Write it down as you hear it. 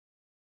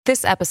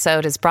This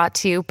episode is brought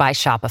to you by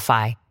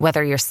Shopify.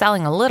 Whether you're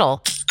selling a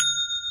little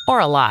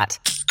or a lot,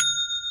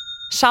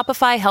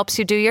 Shopify helps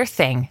you do your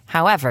thing,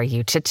 however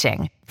you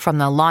cha-ching. From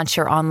the launch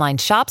your online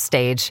shop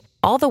stage,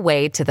 all the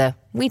way to the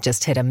we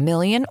just hit 1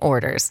 million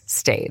orders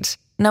stage.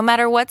 No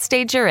matter what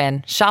stage you're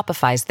in,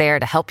 Shopify's there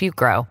to help you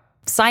grow.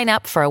 Sign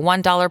up for a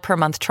 $1 per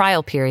month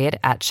trial period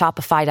at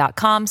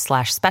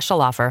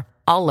shopify.com/special offer,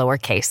 all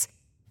lowercase.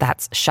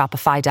 That's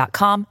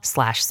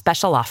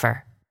shopify.com/special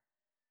offer.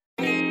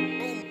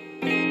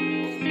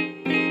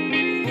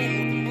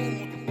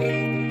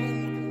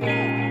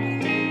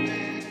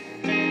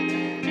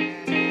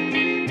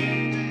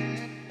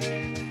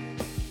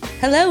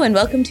 Hello and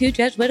welcome to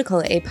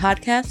Jesuitical, a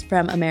podcast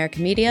from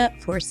American Media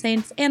for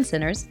saints and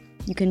sinners.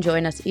 You can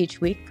join us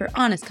each week for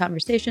honest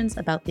conversations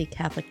about the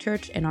Catholic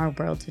Church in our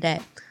world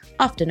today,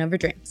 often over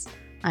drinks.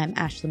 I'm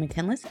Ashley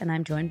McKinless, and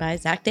I'm joined by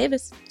Zach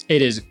Davis.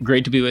 It is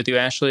great to be with you,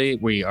 Ashley.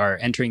 We are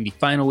entering the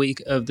final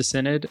week of the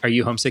Synod. Are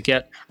you homesick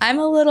yet?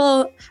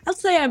 I'll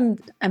say I'm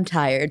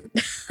tired.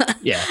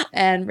 Yeah.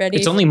 And ready.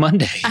 It's only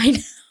Monday. I know.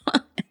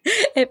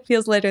 It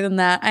feels later than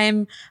that.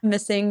 I'm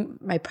missing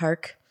my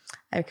park.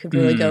 I could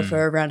really go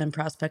for a run in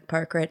Prospect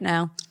Park right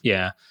now.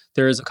 Yeah.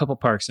 There's a couple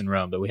parks in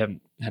Rome, but we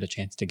haven't had a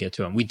chance to get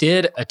to them. We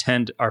did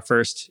attend our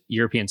first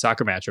European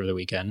soccer match over the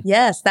weekend.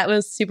 Yes, that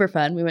was super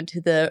fun. We went to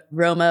the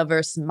Roma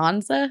versus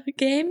Monza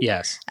game.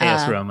 Yes,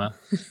 AS Roma.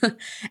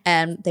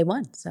 And they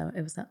won, so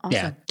it was awesome.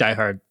 Yeah,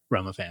 diehard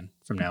Roma fan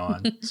from now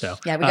on. So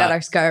yeah, we got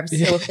our scarves,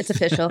 so it's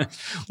official.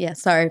 Yeah,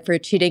 sorry for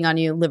cheating on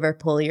you,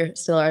 Liverpool. You're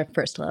still our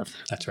first love.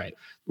 That's right.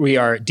 We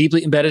are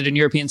deeply embedded in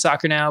European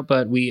soccer now,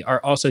 but we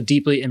are also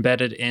deeply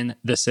embedded in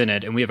the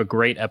Synod, and we have a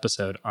great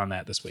episode on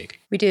that this week.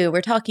 We do.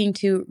 We're talking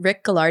to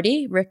Rick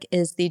Gallardi. Rick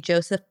is the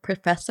Joseph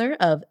Professor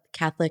of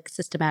Catholic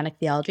Systematic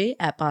Theology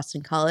at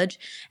Boston College,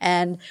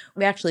 and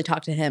we actually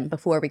talked to him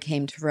before we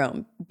came to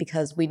Rome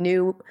because we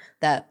knew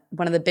that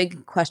one of the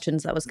big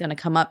questions that was going to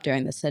come up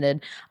during the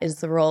Synod is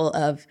the role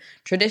of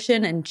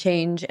tradition and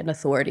change and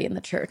authority in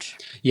the church.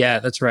 Yeah,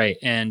 that's right.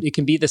 And it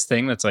can be this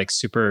thing that's like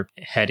super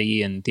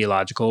heady and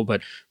theological,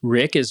 but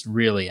Rick is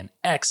really an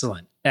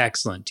excellent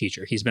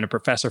teacher. He's been a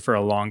professor for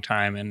a long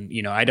time. And,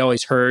 I'd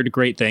always heard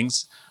great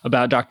things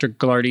about Dr.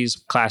 Gallardi's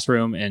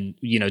classroom and,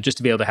 just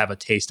to be able to have a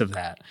taste of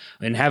that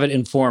and have it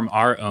inform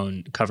our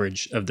own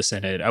coverage of the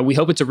Synod. We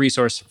hope it's a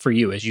resource for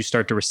you as you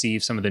start to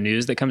receive some of the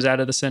news that comes out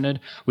of the Synod.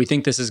 We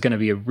think this is going to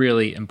be a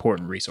really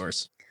important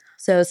resource.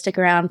 So stick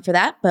around for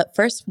that. But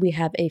first, we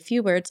have a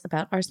few words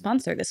about our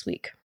sponsor this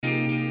week.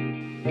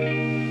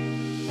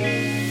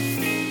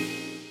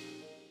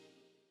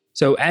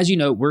 So as you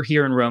know, we're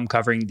here in Rome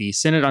covering the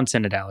Synod on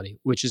Synodality,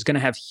 which is going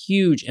to have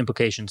huge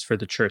implications for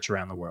the church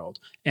around the world.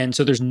 And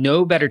so there's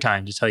no better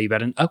time to tell you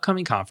about an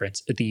upcoming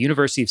conference at the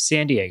University of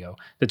San Diego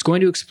that's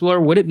going to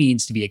explore what it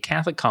means to be a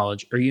Catholic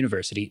college or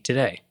university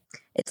today.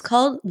 It's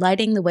called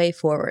Lighting the Way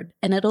Forward,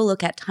 and it'll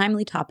look at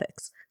timely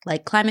topics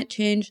like climate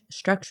change,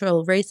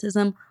 structural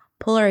racism,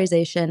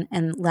 polarization,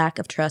 and lack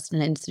of trust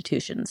in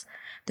institutions.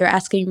 They're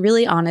asking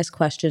really honest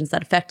questions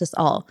that affect us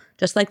all,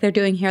 just like they're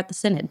doing here at the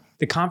Synod.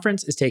 The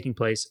conference is taking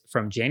place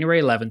from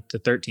January 11th to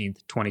 13th,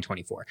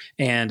 2024.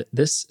 And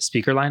this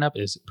speaker lineup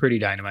is pretty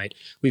dynamite.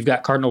 We've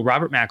got Cardinal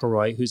Robert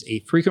McElroy, who's a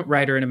frequent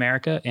writer in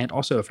America and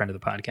also a friend of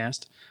the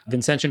podcast.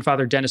 Vincentian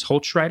Father Dennis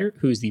Holtschreider,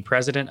 who's the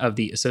president of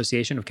the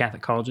Association of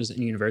Catholic Colleges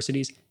and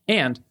Universities,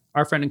 and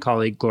our friend and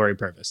colleague, Gloria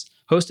Purvis,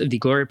 host of the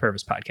Gloria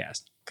Purvis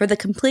podcast. For the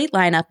complete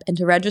lineup and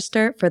to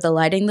register for the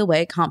Lighting the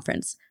Way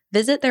conference,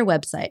 visit their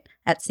website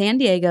at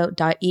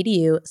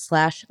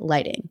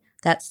sandiego.edu/lighting.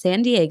 That's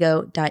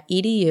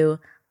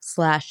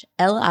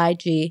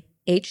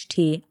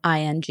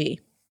sandiego.edu/lighting.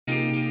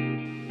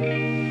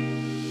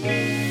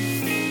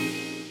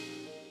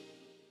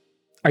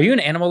 Are you an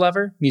animal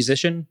lover,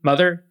 musician,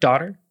 mother,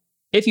 daughter?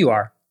 If you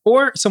are,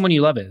 or someone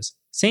you love is,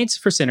 Saints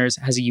for Sinners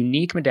has a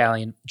unique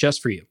medallion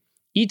just for you.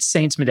 Each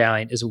Saints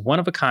medallion is one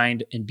of a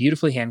kind and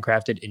beautifully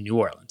handcrafted in New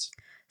Orleans.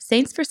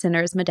 Saints for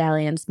Sinners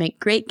medallions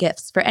make great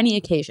gifts for any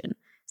occasion,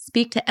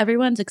 speak to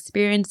everyone's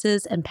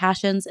experiences and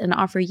passions, and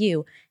offer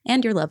you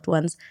and your loved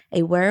ones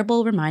a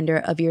wearable reminder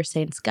of your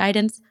saint's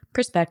guidance,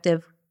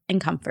 perspective,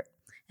 and comfort.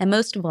 And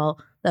most of all,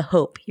 the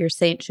hope your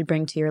saint should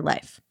bring to your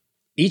life.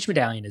 Each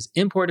medallion is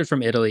imported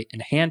from Italy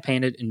and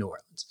hand-painted in New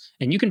Orleans,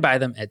 and you can buy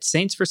them at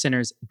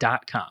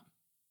saintsforsinners.com.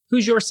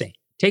 Who's your saint?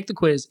 Take the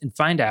quiz and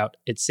find out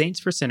at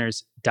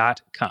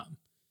saintsforsinners.com.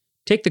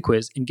 Take the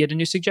quiz and get a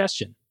new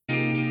suggestion.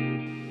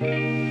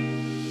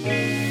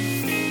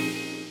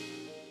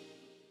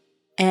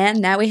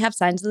 And now we have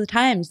Signs of the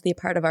Times, the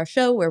part of our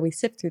show where we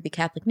sift through the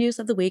Catholic news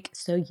of the week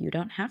so you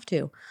don't have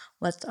to.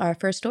 What's our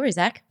first story,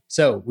 Zach?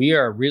 So we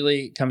are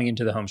really coming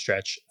into the home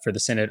stretch for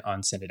the Synod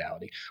on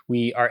Synodality.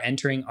 We are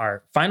entering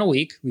our final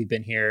week. We've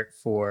been here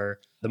for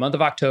the month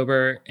of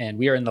October, and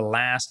we are in the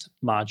last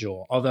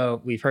module,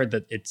 although we've heard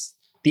that it's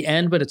the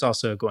end, but it's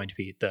also going to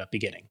be the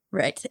beginning.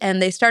 Right.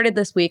 And they started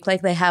this week,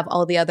 like they have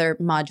all the other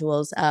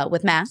modules,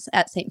 with Mass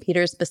at St.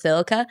 Peter's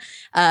Basilica.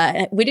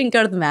 We didn't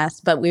go to the Mass,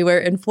 but we were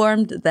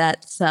informed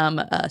that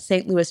some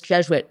St. Louis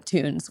Jesuit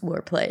tunes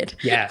were played.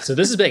 Yeah, so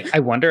this is big. I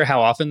wonder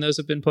how often those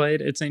have been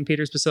played at St.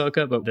 Peter's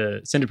Basilica, but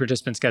the Synod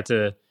participants got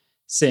to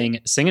sing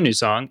a new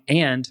song,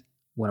 and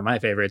one of my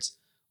favorites,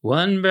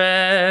 One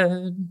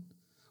Bread,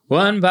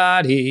 One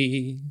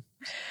Body.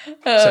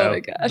 Oh my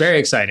gosh. Very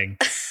exciting.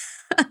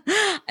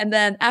 And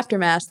then after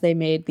Mass, they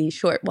made the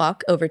short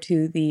walk over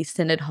to the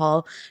Synod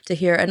Hall to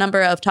hear a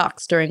number of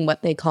talks during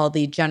what they call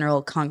the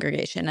General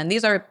Congregation. And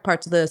these are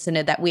parts of the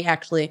Synod that we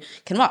actually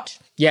can watch.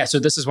 Yeah, so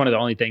this is one of the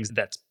only things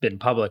that's been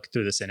public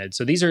through the Synod.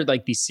 So these are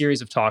like these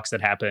series of talks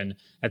that happen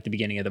at the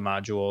beginning of the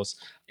modules.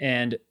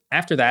 And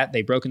after that,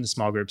 they broke into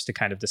small groups to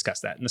kind of discuss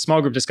that. And the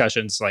small group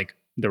discussions, like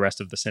the rest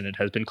of the Synod,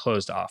 has been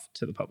closed off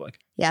to the public.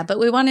 Yeah, but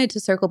we wanted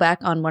to circle back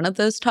on one of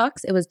those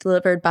talks. It was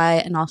delivered by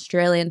an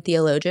Australian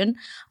theologian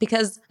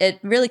because it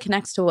really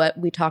connects to what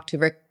we talked to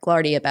Rick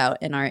Glardy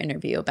about in our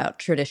interview about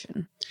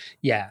tradition.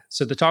 Yeah,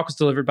 so the talk was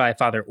delivered by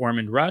Father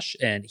Ormond Rush,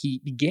 and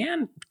he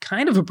began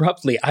kind of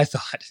abruptly, I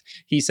thought.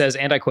 He says,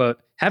 and I quote,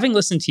 "Having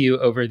listened to you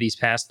over these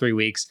past 3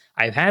 weeks,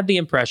 I've had the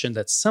impression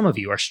that some of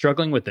you are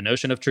struggling with the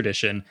notion of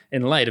tradition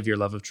in light of your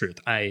love of truth."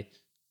 I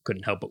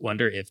couldn't help but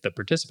wonder if the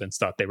participants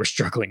thought they were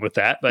struggling with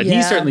that, but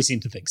he certainly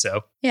seemed to think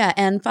so. Yeah,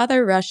 and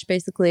Father Rush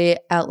basically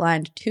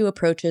outlined 2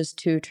 approaches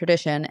to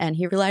tradition, and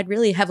he relied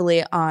really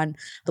heavily on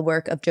the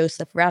work of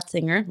Joseph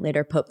Ratzinger,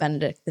 later Pope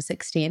Benedict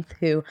XVI,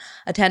 who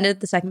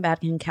attended the Second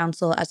Vatican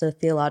Council as a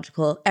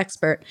theological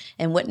expert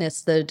and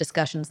witnessed the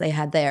discussions they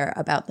had there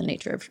about the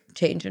nature of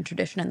change and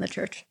tradition in the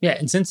church. Yeah,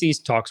 and since these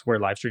talks were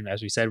live streamed,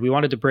 as we said, we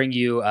wanted to bring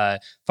you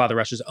Father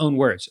Rush's own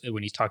words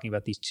when he's talking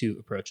about these 2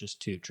 approaches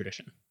to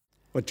tradition.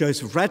 What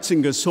Joseph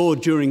Ratzinger saw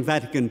during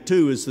Vatican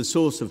II as the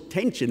source of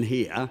tension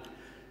here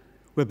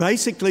were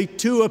basically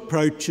 2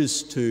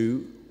 approaches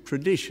to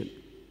tradition.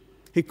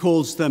 He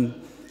calls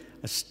them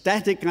a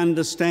static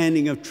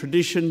understanding of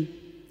tradition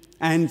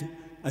and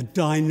a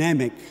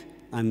dynamic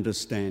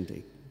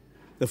understanding.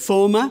 The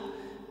former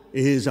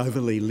is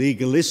overly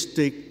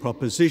legalistic,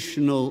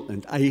 propositional,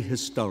 and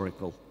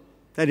ahistorical.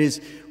 That is,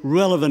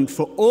 relevant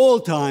for all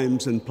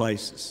times and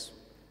places.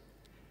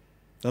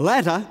 The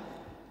latter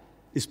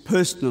is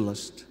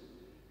personalist,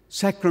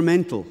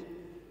 sacramental,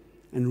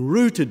 and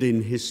rooted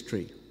in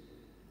history,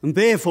 and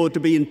therefore to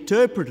be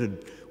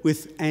interpreted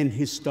with an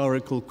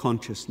historical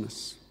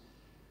consciousness.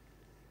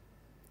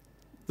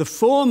 The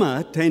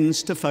former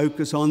tends to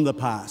focus on the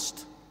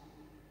past,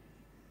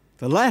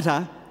 the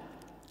latter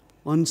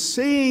on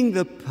seeing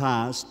the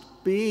past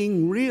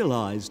being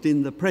realised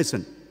in the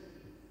present,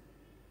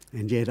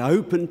 and yet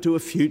open to a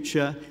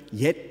future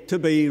yet to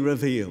be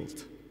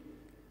revealed.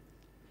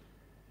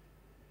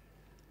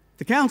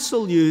 The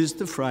Council used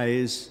the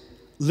phrase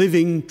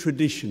living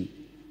tradition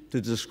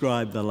to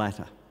describe the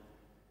latter.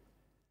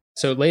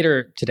 So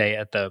later today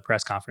at the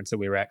press conference that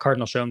we were at,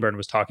 Cardinal Schönborn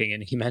was talking,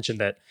 and he mentioned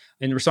that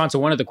in response to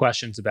one of the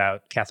questions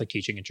about Catholic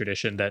teaching and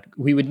tradition, that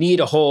we would need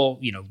a whole,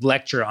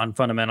 lecture on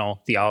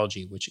fundamental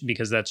theology,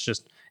 because that's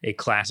just a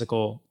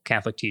classical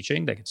Catholic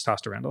teaching that gets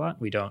tossed around a lot.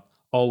 We don't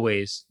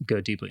always go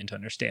deeply into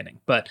understanding,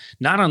 but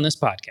not on this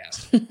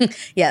podcast.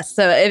 Yes.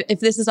 So if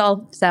this is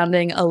all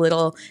sounding a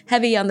little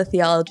heavy on the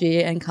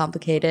theology and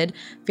complicated,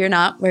 fear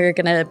not, we're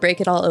going to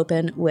break it all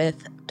open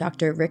with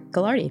Dr. Rick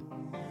Glardy.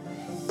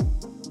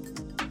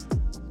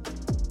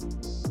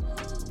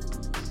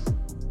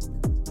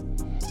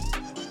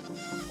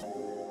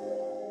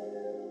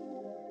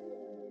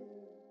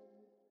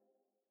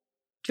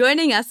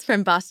 Joining us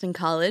from Boston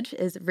College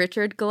is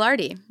Richard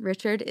Glardy.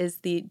 Richard is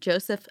the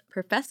Joseph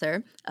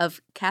Professor of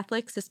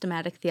Catholic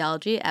Systematic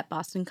Theology at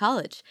Boston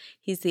College.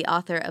 He's the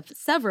author of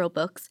several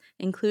books,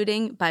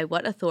 including By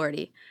What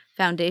Authority?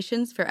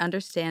 Foundations for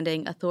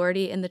Understanding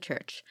Authority in the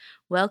Church.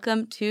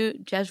 Welcome to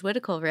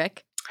Jesuitical,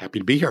 Rick. Happy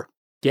to be here.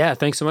 Yeah,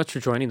 thanks so much for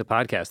joining the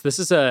podcast. This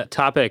is a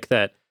topic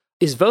that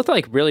is both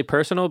like really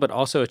personal, but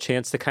also a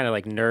chance to kind of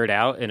like nerd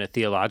out in a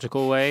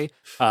theological way.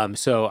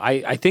 So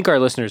I think our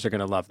listeners are going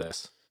to love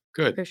this.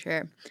 Good. For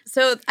sure.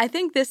 So I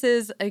think this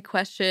is a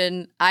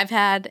question I've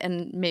had,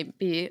 and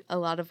maybe a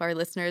lot of our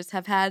listeners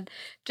have had,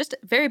 just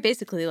very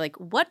basically, like,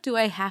 what do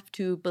I have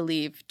to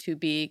believe to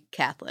be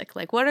Catholic?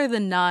 Like, what are the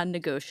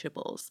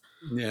non-negotiables?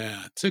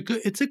 Yeah,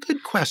 it's a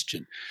good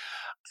question.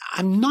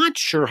 I'm not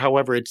sure,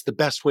 however, it's the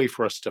best way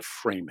for us to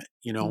frame it,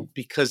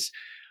 because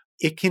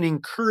it can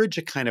encourage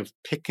a kind of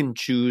pick and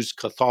choose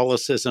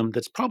Catholicism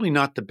that's probably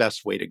not the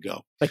best way to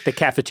go. Like the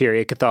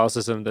cafeteria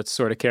Catholicism that's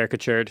sort of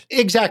caricatured.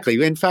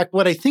 Exactly. In fact,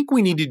 what I think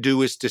we need to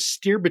do is to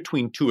steer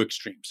between 2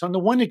 extremes. On the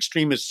one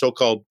extreme is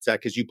so-called,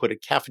 Zach, as you put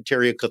it,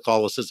 cafeteria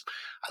Catholicism.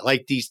 I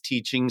like these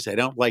teachings. I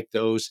don't like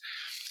those.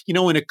 In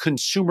a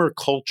consumer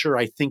culture,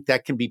 I think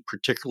that can be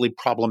particularly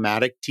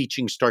problematic.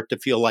 Teachings start to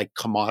feel like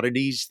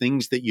commodities,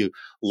 things that you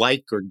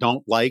like or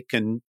don't like,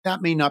 and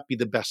that may not be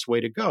the best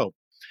way to go.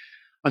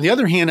 On the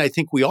other hand, I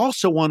think we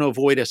also want to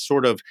avoid a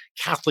sort of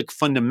Catholic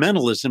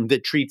fundamentalism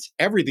that treats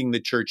everything the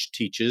church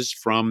teaches,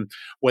 from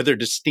whether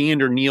to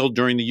stand or kneel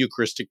during the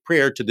Eucharistic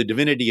prayer to the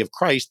divinity of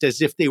Christ,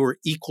 as if they were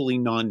equally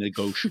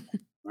non-negotiable.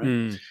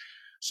 Right?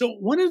 So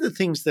one of the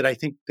things that I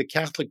think the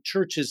Catholic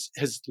Church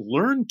has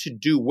learned to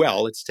do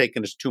well, it's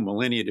taken us 2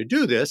 millennia to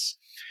do this,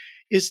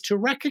 is to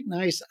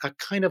recognize a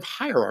kind of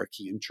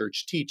hierarchy in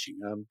church teaching,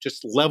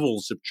 just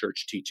levels of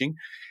church teaching,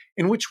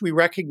 in which we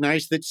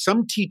recognize that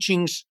some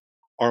teachings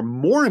are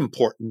more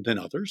important than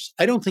others.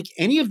 I don't think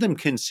any of them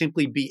can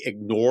simply be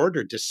ignored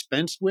or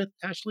dispensed with,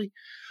 Ashley,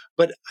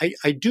 but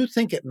I do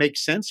think it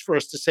makes sense for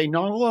us to say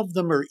not all of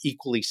them are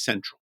equally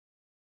central.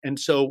 And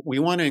so we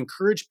want to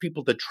encourage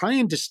people to try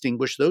and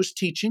distinguish those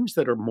teachings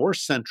that are more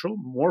central,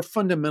 more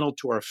fundamental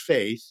to our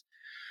faith,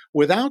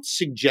 without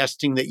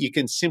suggesting that you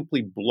can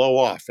simply blow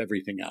off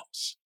everything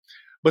else.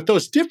 But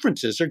those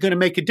differences are going to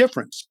make a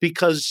difference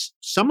because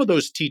some of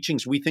those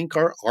teachings we think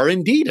are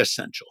indeed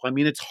essential. I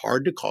mean, it's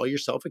hard to call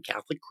yourself a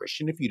Catholic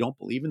Christian if you don't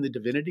believe in the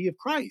divinity of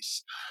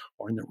Christ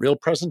or in the real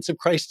presence of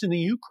Christ in the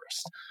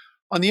Eucharist.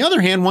 On the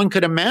other hand, one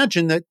could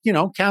imagine that,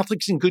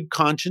 Catholics in good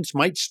conscience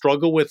might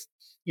struggle with,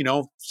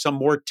 some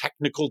more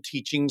technical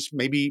teachings,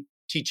 maybe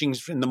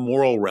teachings in the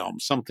moral realm,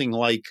 something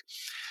like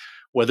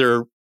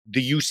whether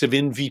the use of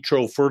in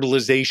vitro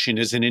fertilization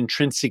is an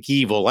intrinsic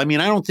evil. I mean,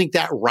 I don't think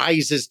that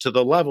rises to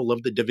the level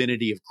of the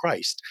divinity of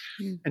Christ.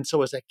 And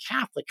so as a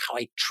Catholic, how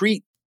I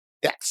treat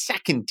that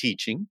second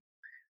teaching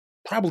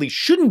probably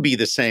shouldn't be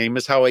the same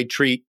as how I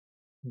treat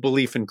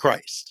belief in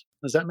Christ.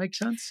 Does that make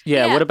sense?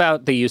 Yeah. What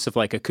about the use of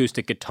like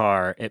acoustic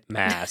guitar at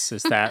Mass?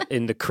 Is that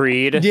in the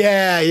creed?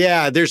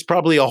 Yeah. There's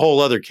probably a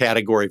whole other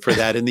category for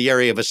that in the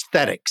area of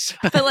aesthetics.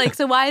 But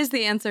so why is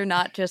the answer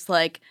not just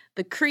like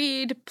the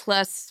creed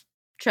plus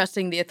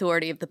trusting the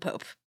authority of the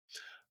Pope?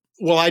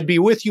 Well, I'd be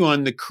with you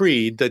on the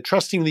creed. The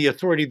trusting the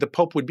authority of the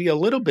Pope would be a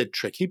little bit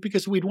tricky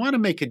because we'd want to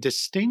make a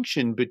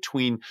distinction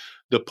between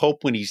the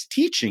Pope when he's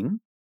teaching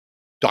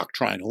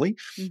doctrinally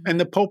and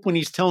the Pope when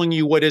he's telling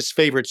you what his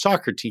favorite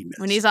soccer team is.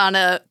 When he's on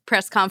a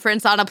press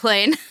conference on a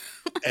plane.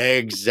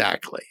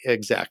 Exactly.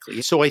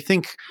 So I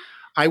think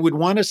I would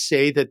want to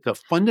say that the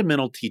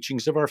fundamental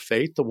teachings of our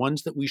faith, the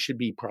ones that we should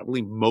be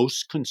probably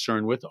most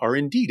concerned with, are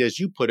indeed, as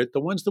you put it,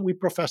 the ones that we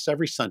profess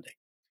every Sunday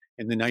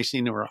in the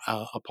Nicene or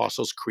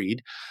Apostles'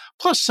 Creed,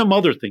 plus some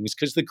other things,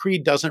 because the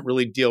Creed doesn't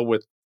really deal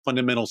with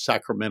fundamental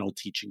sacramental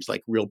teachings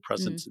like real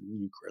presence in the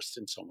Eucharist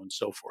and so on and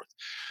so forth.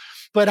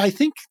 But I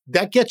think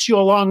that gets you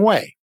a long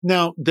way.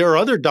 Now, there are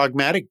other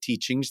dogmatic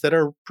teachings that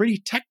are pretty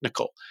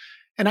technical.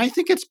 And I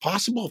think it's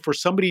possible for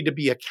somebody to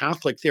be a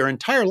Catholic their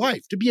entire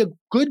life, to be a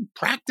good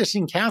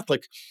practicing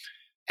Catholic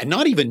and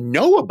not even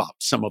know about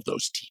some of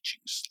those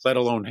teachings, let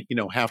alone,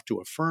 have to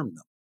affirm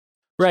them.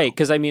 Right.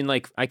 Because I mean,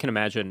 I can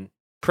imagine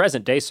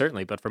present day,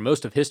 certainly, but for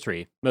most of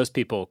history, most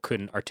people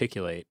couldn't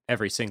articulate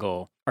every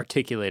single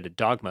articulated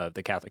dogma of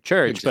the Catholic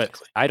Church.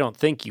 Exactly. But I don't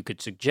think you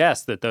could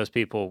suggest that those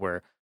people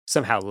were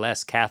somehow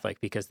less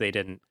Catholic because they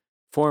didn't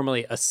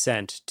formally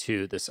assent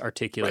to this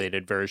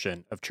articulated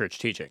version of church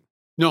teaching.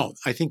 No,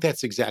 I think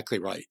that's exactly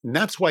right. And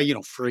that's why,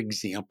 for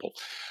example,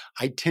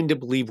 I tend to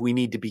believe we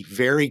need to be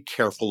very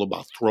careful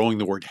about throwing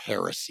the word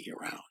heresy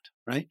around,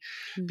 right?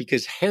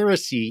 Because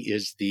heresy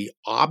is the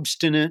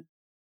obstinate,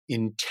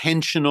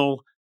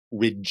 intentional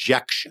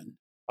rejection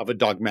of a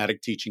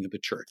dogmatic teaching of the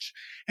church.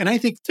 And I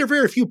think there are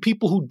very few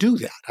people who do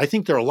that. I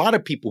think there are a lot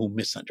of people who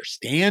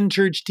misunderstand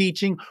church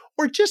teaching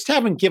or just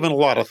haven't given a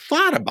lot of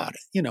thought about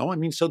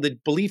it. So the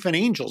belief in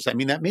angels, that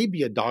may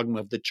be a dogma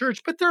of the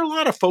church, but there are a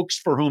lot of folks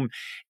for whom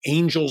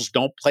angels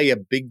don't play a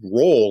big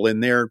role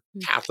in their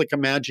Catholic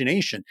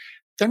imagination.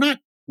 They're not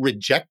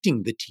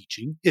rejecting the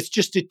teaching. It's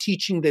just a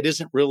teaching that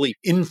isn't really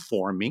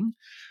informing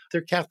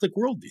their Catholic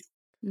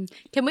worldview.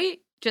 Can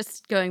we,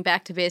 just going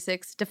back to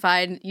basics,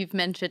 define, you've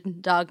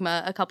mentioned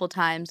dogma a couple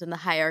times in the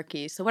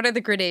hierarchy. So what are the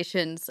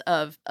gradations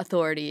of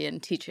authority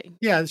and teaching?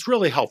 Yeah, it's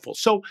really helpful.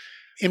 So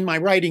in my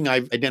writing,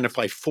 I've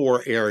identified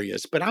 4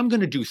 areas, but I'm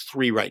going to do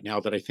 3 right now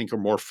that I think are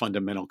more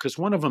fundamental because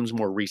one of them is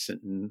more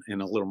recent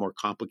and a little more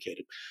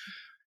complicated.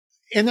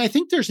 And I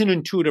think there's an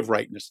intuitive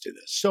rightness to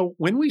this. So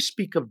when we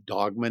speak of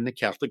dogma in the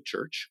Catholic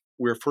Church,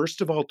 we're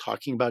first of all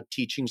talking about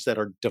teachings that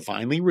are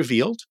divinely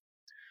revealed.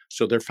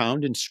 So they're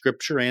found in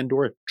scripture and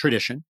or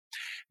tradition.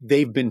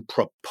 They've been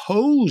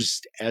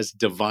proposed as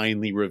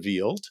divinely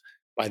revealed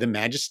by the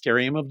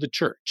magisterium of the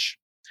church.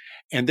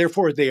 And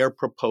therefore they are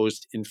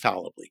proposed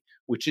infallibly,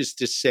 which is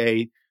to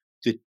say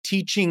the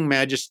teaching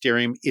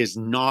magisterium is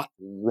not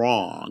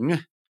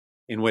wrong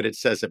in what it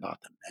says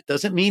about them. That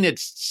doesn't mean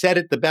it's said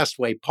it the best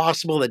way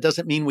possible. That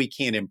doesn't mean we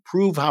can't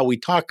improve how we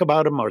talk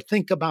about them or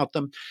think about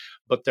them,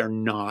 but they're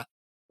not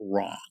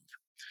wrong.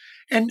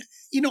 And,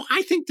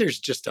 I think there's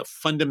just a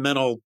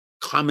fundamental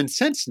common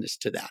senseness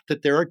to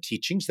that there are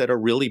teachings that are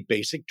really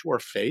basic to our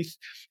faith,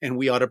 and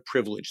we ought to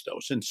privilege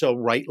those. And so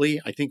rightly,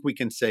 I think we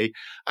can say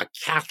a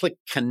Catholic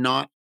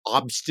cannot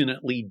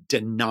obstinately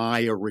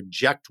deny or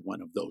reject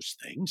one of those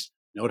things.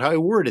 Note how I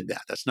worded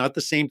that. That's not the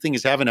same thing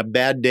as having a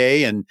bad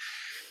day and,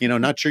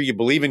 not sure you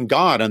believe in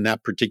God on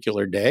that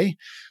particular day.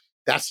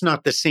 That's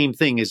not the same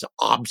thing as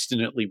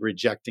obstinately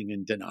rejecting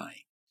and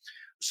denying.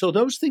 So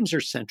those things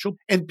are central.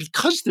 And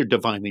because they're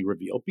divinely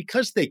revealed,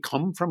 because they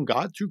come from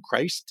God through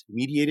Christ,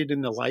 mediated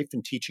in the life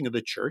and teaching of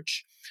the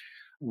church,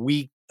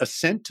 we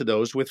assent to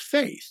those with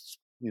faith.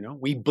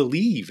 We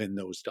believe in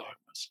those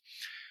dogmas.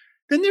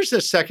 Then there's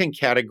a second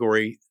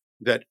category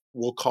that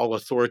we'll call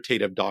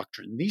authoritative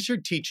doctrine. These are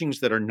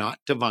teachings that are not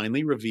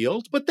divinely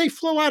revealed, but they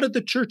flow out of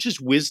the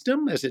church's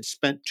wisdom as it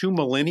spent 2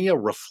 millennia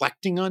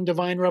reflecting on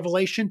divine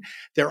revelation.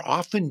 They're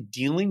often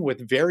dealing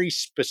with very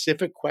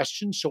specific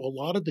questions. So a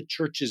lot of the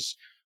church's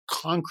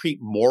concrete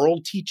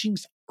moral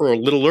teachings, or a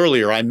little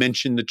earlier, I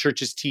mentioned the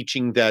church's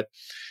teaching that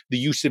the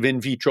use of in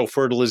vitro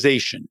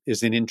fertilization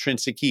is an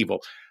intrinsic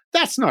evil.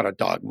 That's not a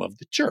dogma of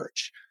the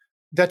church.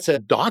 That's a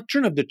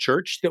doctrine of the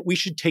church that we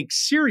should take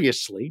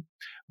seriously,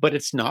 but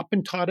it's not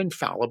been taught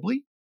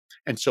infallibly.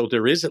 And so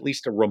there is at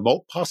least a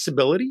remote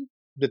possibility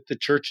that the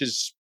church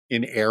is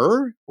in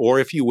error, or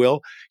if you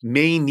will,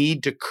 may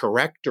need to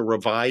correct or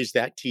revise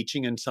that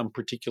teaching in some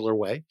particular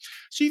way.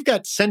 So you've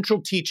got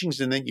central teachings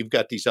and then you've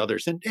got these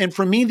others. And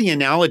for me, the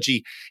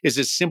analogy is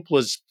as simple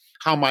as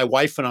how my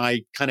wife and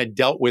I kind of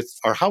dealt with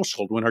our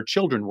household when our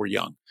children were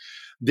young.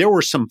 There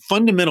were some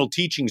fundamental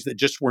teachings that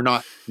just were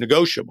not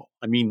negotiable.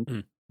 I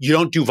mean, you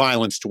don't do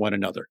violence to one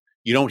another.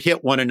 You don't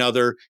hit one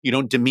another. You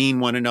don't demean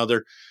one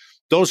another.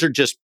 Those are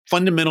just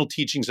fundamental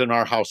teachings in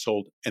our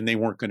household, and they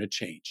weren't going to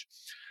change.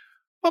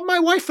 But my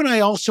wife and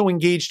I also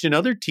engaged in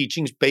other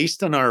teachings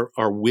based on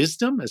our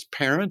wisdom as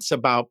parents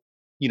about,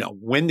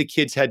 when the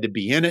kids had to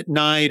be in at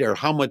night or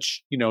how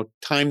much,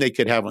 time they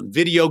could have on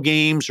video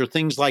games or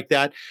things like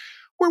that,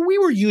 where we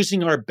were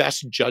using our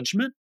best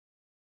judgment,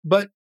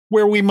 but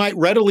where we might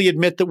readily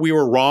admit that we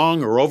were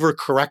wrong or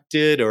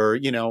overcorrected or,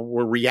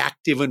 were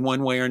reactive in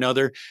one way or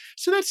another.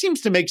 So that seems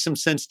to make some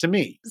sense to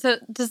me. So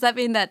does that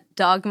mean that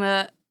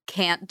dogma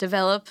can't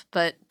develop,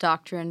 but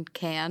doctrine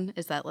can?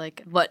 Is that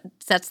like what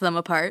sets them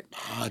apart?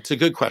 It's a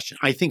good question.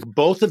 I think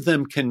both of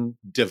them can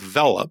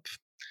develop.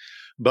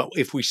 But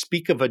if we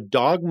speak of a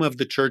dogma of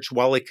the church,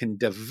 while it can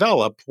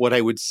develop, what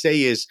I would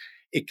say is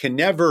it can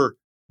never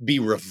be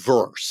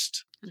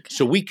reversed. Okay.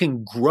 So we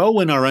can grow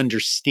in our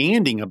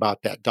understanding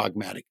about that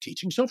dogmatic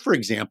teaching. So, for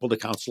example, the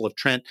Council of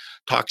Trent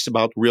talks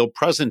about real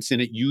presence,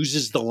 and it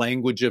uses the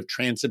language of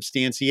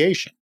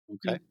transubstantiation.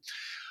 Okay.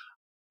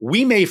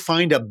 We may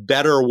find a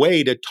better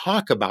way to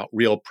talk about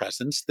real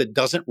presence that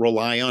doesn't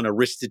rely on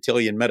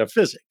Aristotelian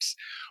metaphysics.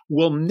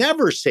 We'll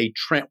never say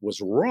Trent was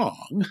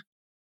wrong,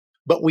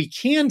 but we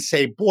can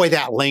say, boy,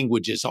 that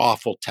language is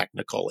awful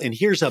technical, and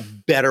here's a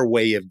better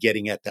way of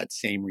getting at that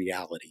same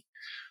reality.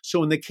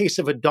 So in the case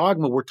of a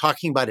dogma, we're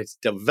talking about its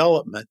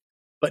development,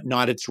 but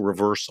not its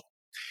reversal.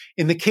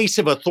 In the case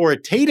of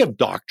authoritative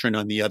doctrine,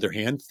 on the other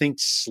hand, think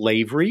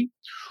slavery,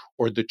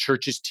 or the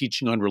church's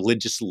teaching on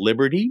religious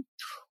liberty,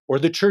 or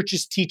the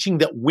church's teaching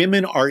that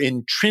women are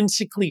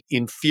intrinsically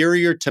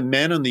inferior to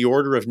men on the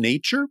order of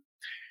nature.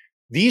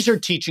 These are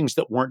teachings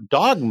that weren't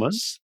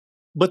dogmas,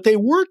 but they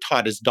were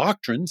taught as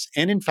doctrines.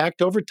 And in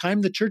fact, over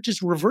time, the church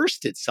has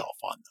reversed itself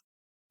on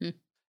them.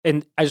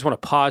 And I just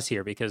want to pause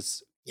here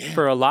because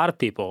for a lot of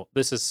people,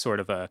 this is sort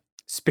of a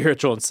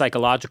spiritual and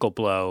psychological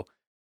blow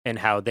in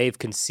how they've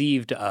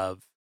conceived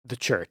of the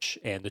church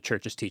and the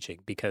church's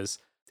teaching, because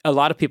a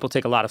lot of people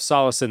take a lot of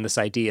solace in this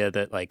idea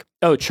that like,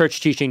 oh,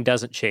 church teaching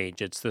doesn't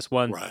change. It's this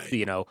one,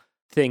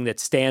 thing that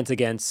stands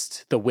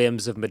against the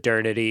whims of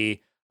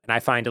modernity. And I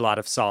find a lot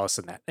of solace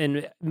in that.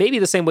 And maybe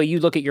the same way you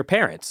look at your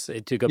parents,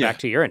 to go back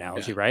to your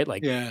analogy, right?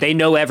 Like they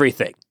know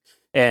everything.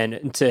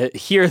 And to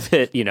hear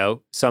that,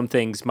 some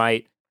things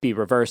might be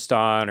reversed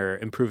on or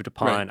improved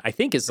upon, I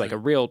think is like a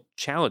real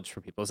challenge for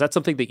people. Is that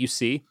something that you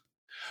see?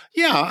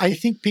 Yeah, I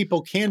think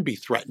people can be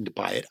threatened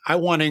by it. I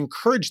want to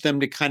encourage them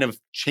to kind of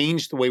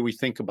change the way we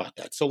think about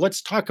that. So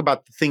let's talk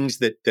about the things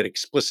that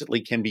explicitly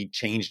can be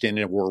changed in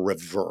or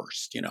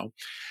reversed.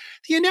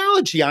 The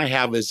analogy I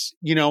have is,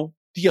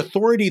 the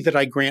authority that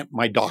I grant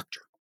my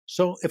doctor.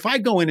 So if I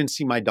go in and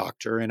see my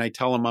doctor and I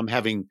tell him I'm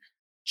having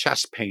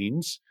chest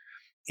pains,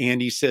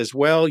 and he says,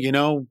 well,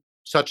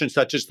 such and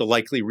such is the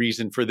likely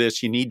reason for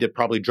this. You need to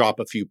probably drop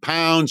a few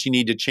pounds. You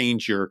need to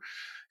change your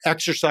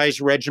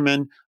exercise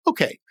regimen.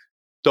 Okay,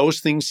 those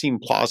things seem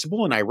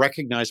plausible, and I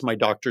recognize my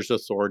doctor's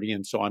authority,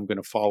 and so I'm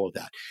going to follow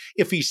that.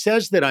 If he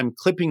says that I'm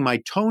clipping my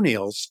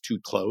toenails too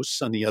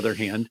close, on the other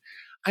hand,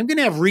 I'm going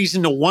to have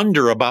reason to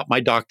wonder about my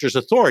doctor's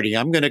authority.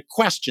 I'm going to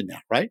question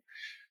that, right?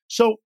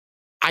 So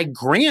I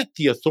grant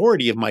the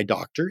authority of my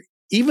doctor,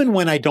 even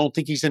when I don't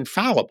think he's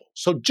infallible.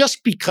 So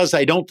just because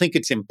I don't think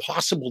it's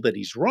impossible that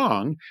he's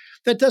wrong,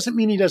 that doesn't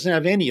mean he doesn't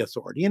have any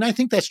authority. And I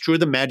think that's true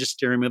of the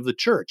magisterium of the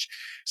church.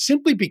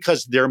 Simply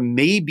because there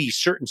may be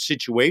certain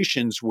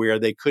situations where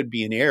they could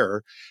be in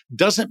error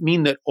doesn't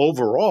mean that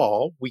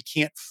overall we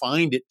can't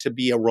find it to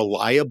be a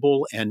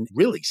reliable and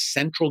really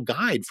central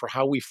guide for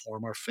how we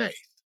form our faith.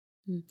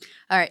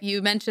 All right.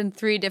 You mentioned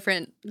 3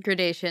 different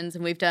gradations,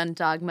 and we've done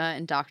dogma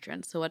and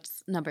doctrine. So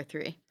what's number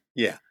 3?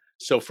 Yeah.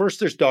 So first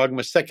there's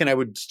dogma. Second, I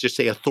would just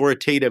say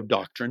authoritative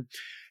doctrine.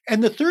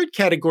 And the third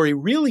category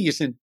really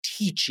isn't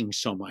teaching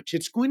so much.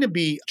 It's going to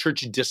be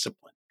church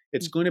discipline.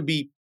 It's going to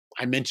be,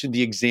 I mentioned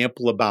the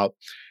example about,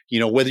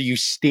 whether you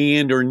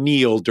stand or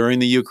kneel during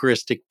the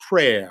Eucharistic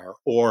prayer,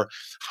 or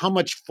how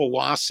much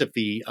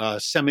philosophy a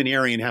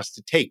seminarian has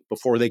to take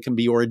before they can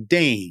be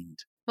ordained.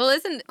 Well,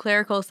 isn't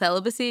clerical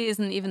celibacy,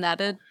 isn't even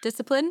that a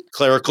discipline?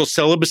 Clerical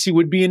celibacy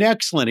would be an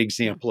excellent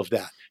example of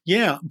that.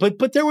 Yeah,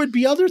 but there would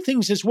be other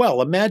things as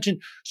well. Imagine,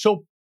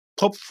 so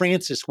Pope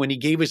Francis, when he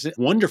gave his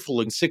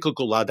wonderful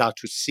encyclical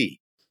Laudato Si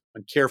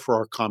on care for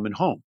our common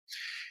home,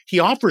 he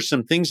offers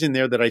some things in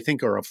there that I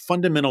think are of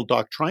fundamental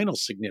doctrinal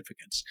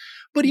significance.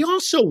 But he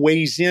also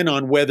weighs in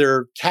on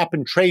whether cap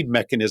and trade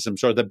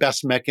mechanisms are the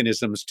best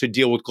mechanisms to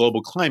deal with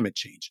global climate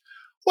change.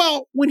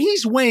 Well, when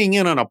he's weighing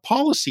in on a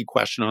policy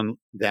question on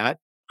that,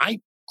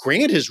 I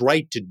grant his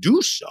right to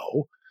do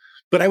so.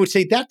 But I would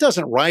say that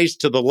doesn't rise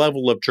to the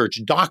level of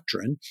church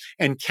doctrine.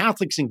 And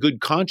Catholics in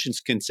good conscience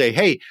can say,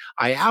 hey,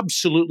 I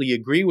absolutely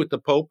agree with the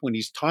Pope when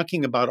he's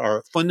talking about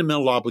our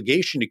fundamental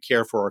obligation to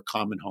care for our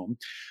common home.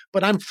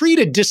 But I'm free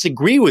to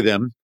disagree with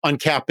him on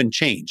cap and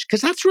change, because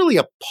that's really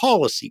a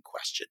policy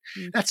question.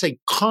 That's a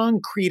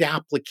concrete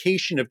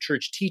application of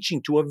church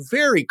teaching to a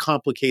very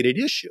complicated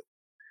issue.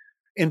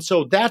 And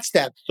so that's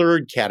that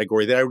third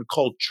category that I would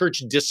call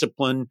church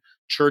discipline,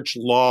 church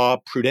law,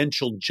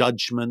 prudential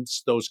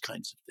judgments, those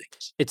kinds of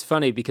things. It's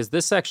funny because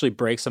this actually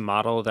breaks a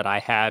model that I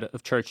had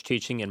of church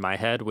teaching in my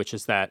head, which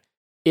is that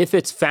if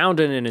it's found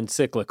in an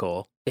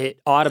encyclical, it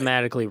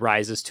automatically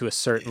rises to a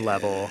certain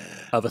level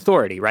of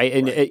authority, right?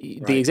 And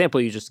the example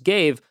you just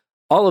gave,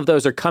 all of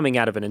those are coming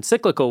out of an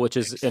encyclical, which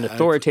is an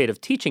authoritative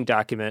teaching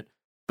document.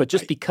 But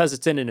just because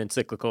it's in an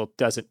encyclical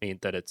doesn't mean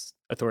that it's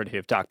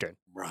authoritative doctrine.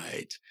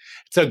 Right.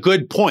 It's a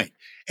good point.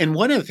 And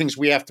one of the things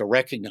we have to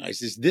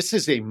recognize is this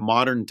is a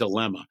modern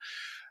dilemma.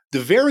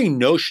 The very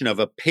notion of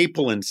a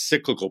papal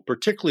encyclical,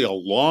 particularly a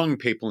long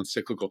papal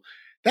encyclical,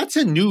 that's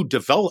a new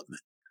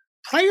development.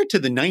 Prior to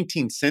the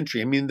 19th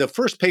century, the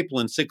first papal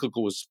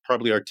encyclical was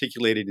probably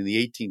articulated in the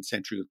 18th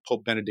century with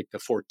Pope Benedict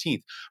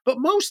XIV, but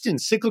most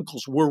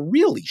encyclicals were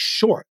really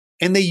short,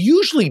 and they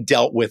usually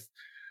dealt with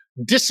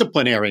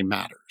disciplinary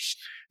matters.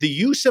 The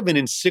use of an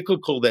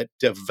encyclical that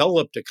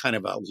developed a kind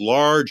of a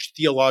large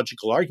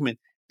theological argument,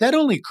 that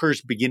only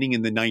occurs beginning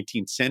in the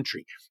 19th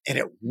century. And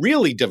it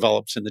really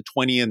develops in the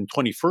 20th and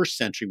 21st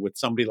century with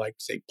somebody like,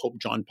 say, Pope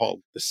John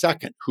Paul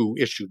II, who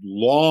issued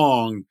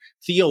long,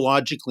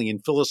 theologically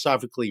and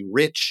philosophically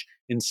rich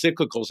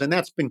encyclicals. And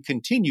that's been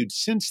continued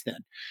since then.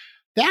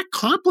 That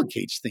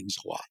complicates things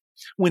a lot.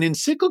 When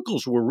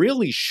encyclicals were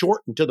really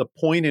short and to the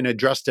point and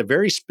addressed a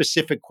very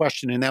specific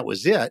question, and that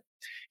was it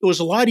was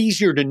a lot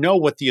easier to know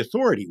what the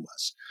authority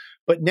was.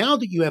 But now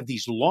that you have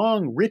these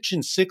long, rich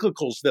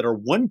encyclicals that are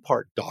one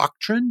part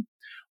doctrine,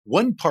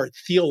 one part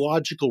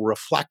theological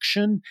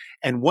reflection,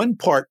 and one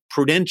part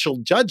prudential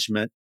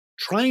judgment,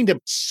 trying to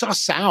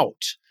suss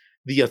out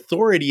the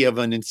authority of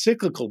an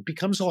encyclical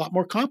becomes a lot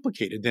more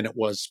complicated than it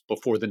was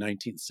before the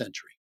 19th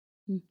century.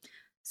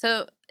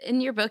 So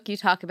in your book, you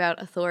talk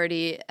about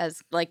authority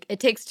as it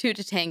takes two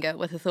to tango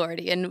with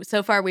authority. And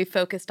so far we've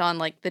focused on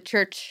the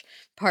church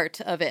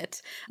part of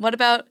it. What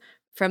about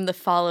from the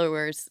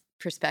follower's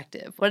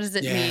perspective? What does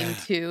it mean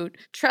to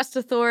trust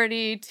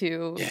authority,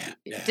 to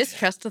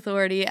distrust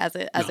authority as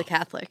a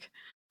Catholic?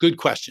 Good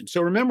question.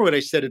 So remember what I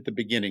said at the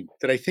beginning,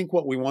 that I think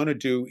what we want to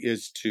do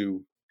is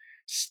to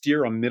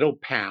steer a middle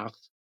path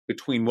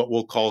between what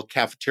we'll call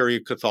cafeteria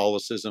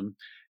Catholicism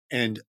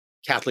and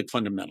Catholic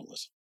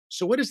fundamentalism.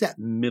 So what does that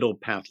middle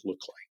path look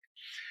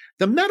like?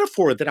 The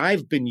metaphor that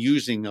I've been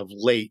using of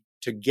late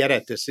to get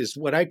at this is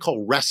what I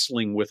call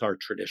wrestling with our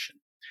tradition.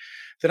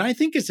 That I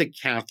think as a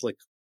Catholic,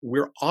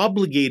 we're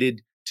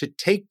obligated to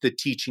take the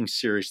teaching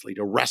seriously,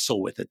 to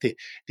wrestle with it.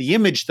 The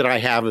image that I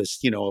have is,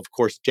 of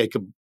course,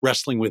 Jacob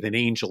wrestling with an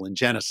angel in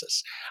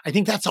Genesis. I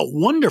think that's a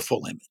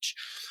wonderful image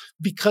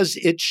because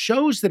it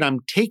shows that I'm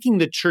taking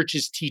the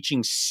church's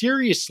teaching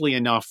seriously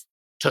enough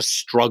to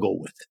struggle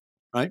with it.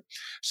 Right?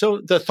 So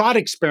the thought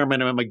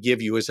experiment I'm going to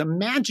give you is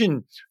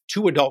imagine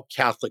two adult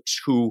Catholics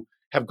who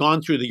have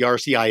gone through the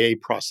RCIA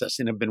process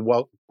and have been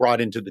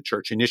brought into the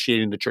church,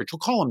 initiated in the church. We'll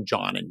call them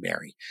John and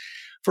Mary.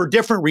 For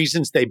different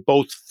reasons, they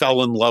both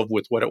fell in love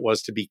with what it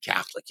was to be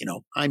Catholic.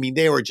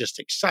 They were just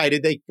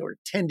excited. They were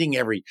attending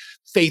every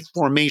faith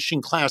formation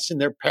class in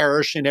their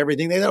parish and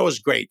everything. They thought it was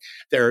great.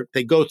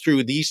 They go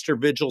through the Easter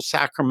Vigil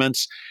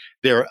sacraments.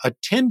 They're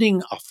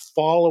attending a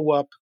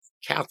follow-up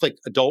Catholic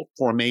adult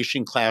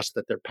formation class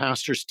that their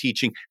pastor's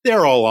teaching.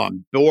 They're all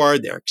on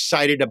board. They're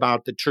excited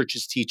about the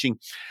church's teaching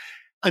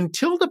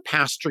until the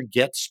pastor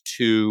gets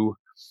to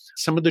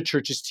some of the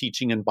church's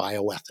teaching in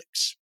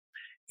bioethics.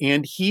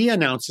 And he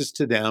announces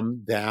to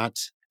them that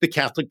the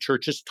Catholic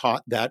Church has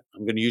taught that,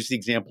 I'm going to use the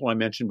example I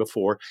mentioned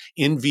before,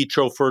 in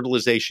vitro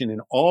fertilization in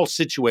all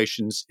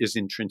situations is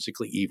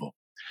intrinsically evil.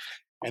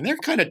 And they're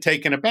kind of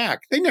taken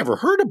aback. They never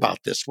heard about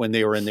this when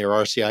they were in their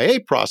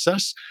RCIA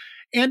process.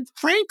 And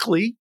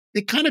frankly,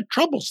 it kind of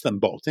troubles them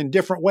both in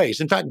different ways.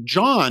 In fact,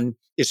 John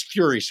is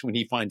furious when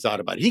he finds out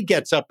about it. He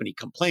gets up and he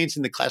complains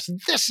in the class,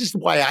 this is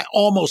why I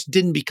almost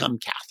didn't become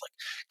Catholic,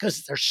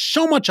 because there's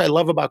so much I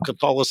love about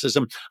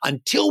Catholicism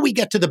until we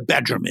get to the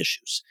bedroom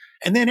issues.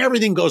 And then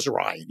everything goes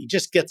awry. And he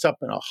just gets up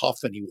in a huff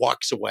and he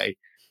walks away,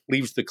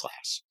 leaves the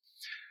class.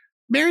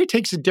 Mary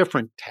takes a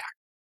different tack.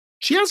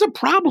 She has a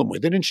problem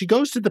with it, and she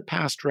goes to the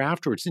pastor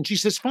afterwards, and she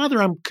says,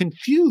 Father, I'm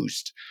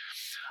confused.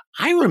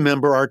 I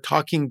remember our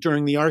talking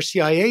during the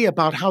RCIA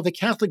about how the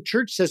Catholic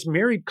Church says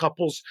married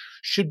couples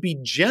should be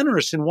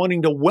generous in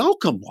wanting to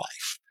welcome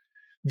life.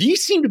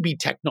 These seem to be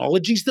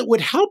technologies that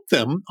would help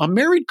them, a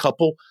married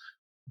couple,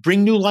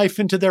 bring new life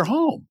into their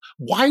home.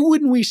 Why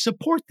wouldn't we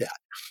support that?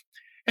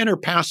 And her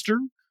pastor,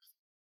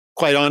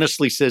 quite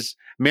honestly, says,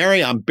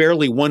 Mary, I'm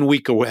barely 1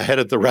 week ahead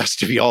of the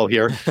rest of y'all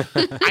here.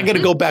 I got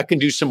to go back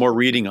and do some more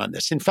reading on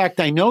this. In fact,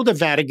 I know the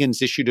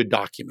Vatican's issued a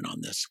document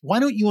on this.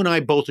 Why don't you and I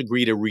both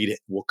agree to read it?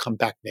 We'll come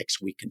back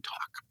next week and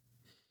talk.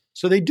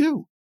 So they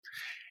do.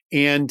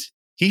 And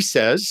he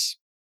says,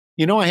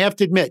 I have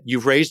to admit,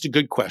 you've raised a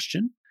good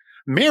question.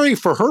 Mary,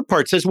 for her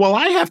part, says, well,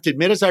 I have to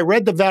admit, as I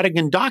read the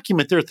Vatican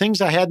document, there are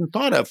things I hadn't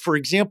thought of. For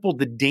example,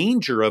 the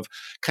danger of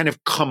kind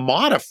of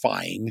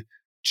commodifying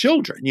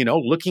children,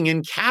 looking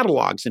in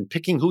catalogs and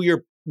picking who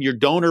your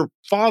donor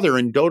father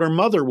and donor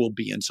mother will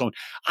be and so on.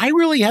 I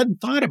really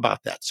hadn't thought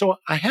about that. So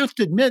I have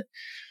to admit,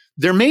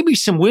 there may be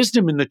some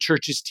wisdom in the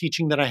church's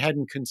teaching that I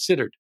hadn't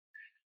considered.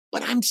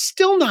 But I'm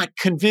still not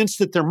convinced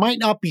that there might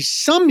not be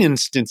some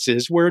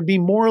instances where it'd be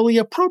morally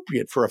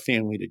appropriate for a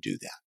family to do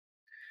that.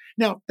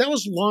 Now, that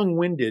was a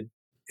long-winded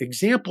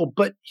example,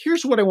 but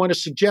here's what I want to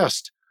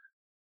suggest.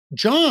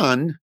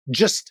 John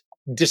just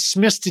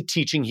dismissed a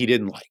teaching he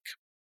didn't like,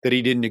 that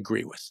he didn't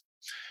agree with.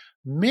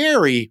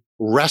 Mary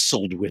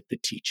wrestled with the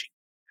teaching.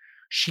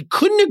 She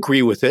couldn't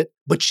agree with it,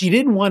 but she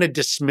didn't want to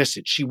dismiss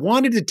it. She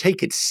wanted to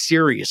take it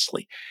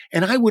seriously.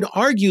 And I would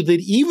argue that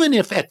even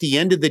if at the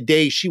end of the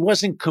day she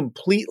wasn't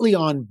completely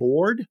on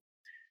board,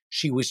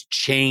 she was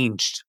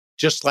changed,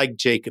 just like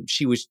Jacob.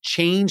 She was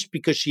changed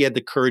because she had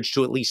the courage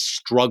to at least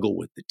struggle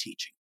with the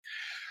teaching.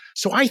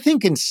 So I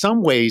think in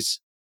some ways,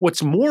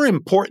 what's more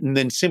important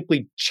than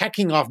simply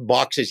checking off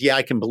boxes, yeah,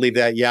 I can believe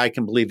that, yeah, I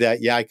can believe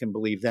that, yeah, I can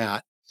believe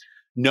that.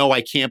 No,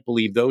 I can't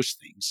believe those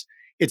things.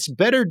 It's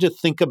better to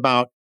think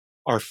about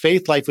our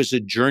faith life as a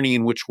journey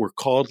in which we're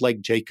called,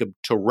 like Jacob,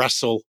 to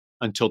wrestle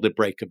until the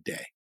break of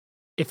day.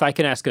 If I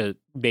can ask a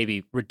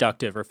maybe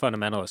reductive or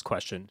fundamentalist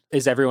question,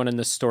 is everyone in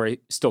this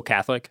story still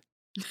Catholic?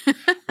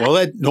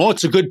 Well, no,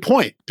 it's a good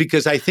point,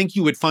 because I think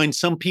you would find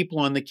some people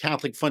on the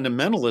Catholic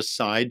fundamentalist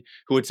side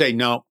who would say,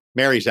 no,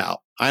 Mary's out.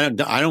 I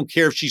don't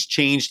care if she's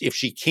changed. If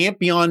she can't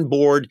be on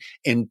board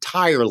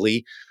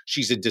entirely,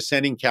 she's a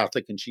dissenting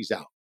Catholic and she's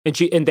out.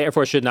 And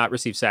therefore should not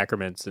receive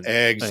sacraments.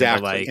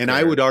 Exactly. And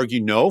I would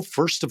argue no,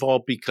 first of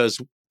all, because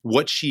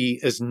what she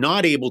is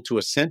not able to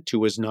assent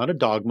to is not a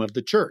dogma of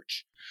the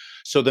church.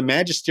 So the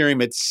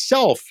magisterium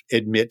itself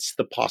admits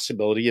the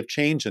possibility of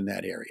change in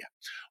that area.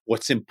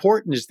 What's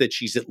important is that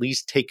she's at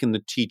least taken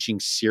the teaching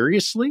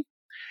seriously,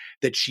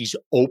 that she's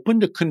open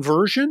to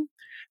conversion,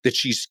 that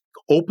she's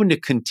open to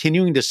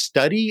continuing to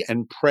study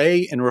and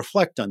pray and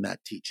reflect on that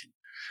teaching.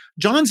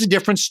 John's a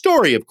different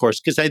story, of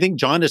course, because I think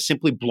John has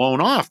simply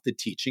blown off the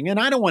teaching. And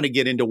I don't want to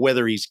get into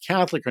whether he's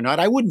Catholic or not.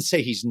 I wouldn't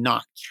say he's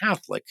not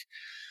Catholic.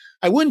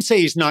 I wouldn't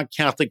say he's not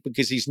Catholic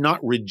because he's not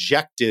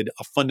rejected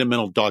a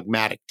fundamental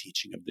dogmatic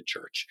teaching of the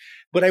church.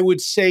 But I would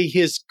say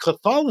his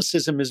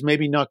Catholicism is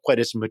maybe not quite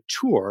as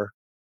mature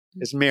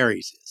as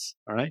Mary's is.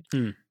 All right.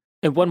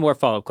 And one more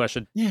follow-up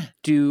question. Yeah.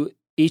 Do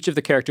each of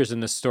the characters in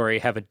this story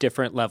have a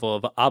different level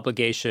of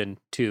obligation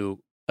to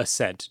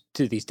assent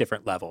to these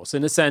different levels?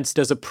 In a sense,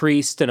 does a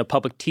priest and a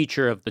public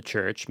teacher of the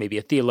church, maybe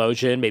a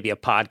theologian, maybe a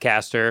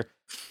podcaster,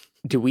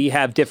 do we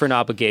have different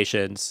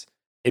obligations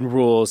and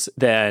rules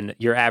than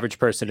your average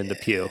person in the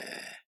pew?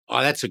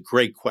 Oh, that's a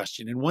great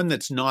question, and one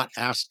that's not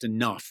asked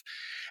enough.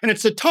 And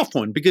it's a tough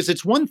one because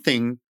it's one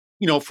thing,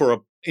 for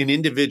an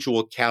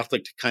individual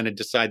Catholic to kind of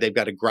decide they've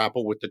got to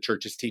grapple with the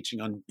church's teaching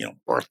on,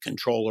 birth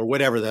control or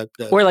whatever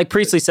or like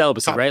priestly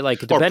celibacy, right?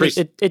 Like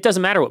it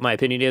doesn't matter what my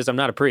opinion is. I'm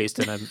not a priest,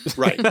 and I'm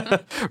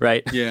right,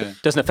 right. Yeah,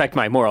 doesn't affect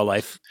my moral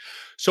life.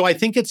 So I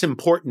think it's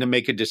important to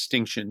make a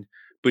distinction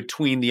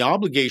between the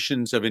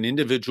obligations of an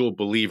individual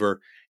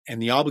believer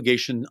and the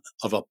obligation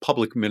of a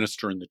public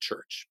minister in the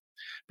church,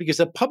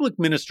 because a public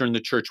minister in the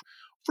church,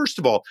 first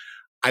of all,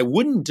 I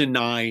wouldn't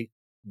deny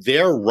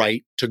their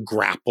right to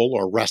grapple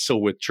or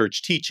wrestle with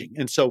church teaching.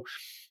 And so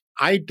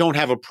I don't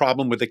have a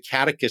problem with a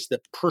catechist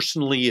that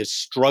personally is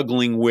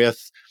struggling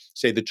with,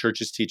 say, the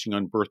church's teaching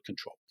on birth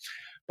control.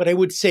 But I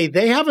would say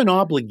they have an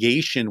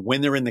obligation when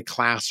they're in the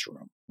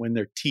classroom, when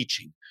they're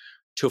teaching,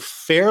 to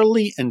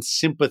fairly and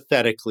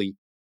sympathetically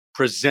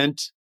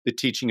present the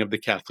teaching of the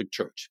Catholic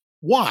Church.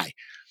 Why?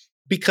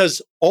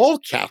 Because all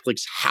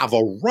Catholics have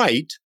a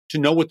right to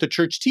know what the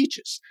church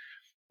teaches.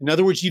 In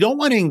other words, you don't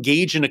want to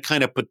engage in a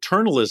kind of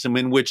paternalism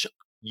in which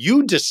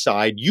you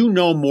decide you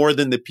know more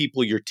than the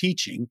people you're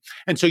teaching.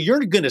 And so you're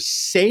going to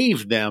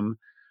save them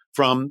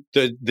from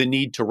the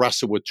need to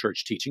wrestle with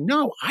church teaching.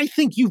 No, I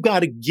think you've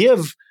got to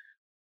give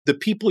the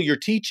people you're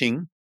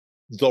teaching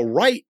the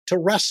right to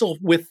wrestle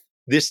with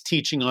this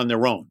teaching on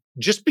their own.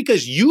 Just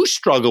because you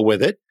struggle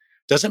with it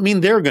doesn't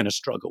mean they're going to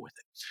struggle with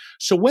it.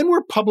 So when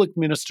we're public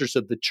ministers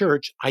of the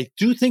church, I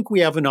do think we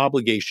have an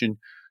obligation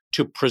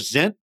to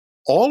present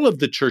all of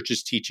the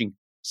church's teaching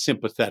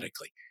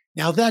sympathetically.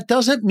 Now, that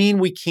doesn't mean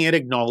we can't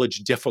acknowledge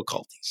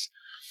difficulties.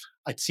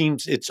 It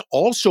seems it's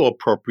also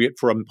appropriate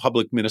for a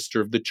public minister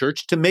of the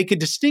church to make a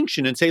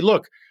distinction and say,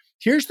 look,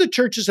 here's the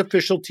church's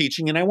official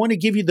teaching, and I want to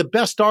give you the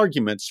best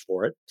arguments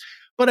for it.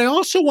 But I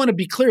also want to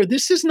be clear,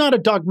 this is not a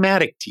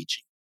dogmatic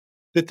teaching,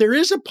 that there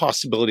is a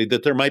possibility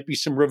that there might be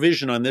some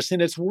revision on this,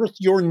 and it's worth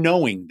your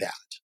knowing that.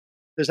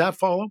 Does that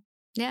follow?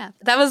 Yeah.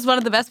 That was one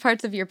of the best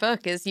parts of your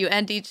book is you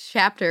end each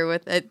chapter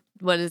with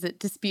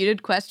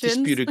disputed questions?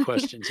 Disputed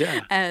questions,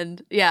 yeah.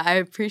 And yeah, I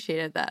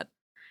appreciated that.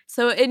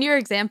 So in your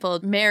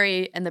example,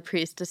 Mary and the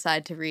priest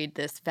decide to read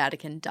this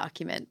Vatican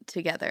document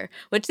together,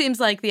 which seems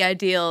like the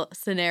ideal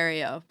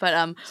scenario. But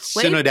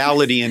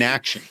synodality in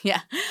action.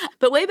 Yeah.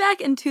 But way back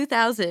in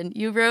 2000,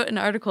 you wrote an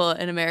article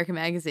in American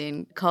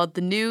Magazine called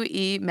The New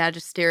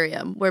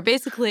E-Magisterium, where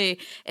basically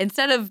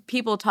instead of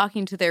people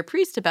talking to their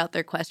priest about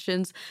their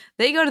questions,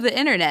 they go to the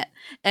internet.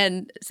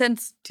 And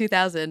since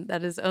 2000,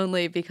 that has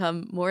only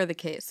become more the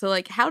case. So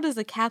like, how does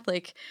a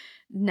Catholic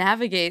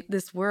navigate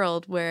this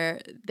world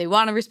where they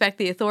want to respect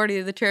the authority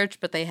of the church,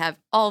 but they have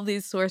all of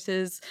these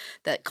sources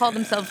that call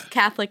themselves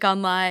Catholic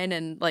online?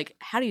 And like,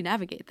 how do you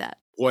navigate that?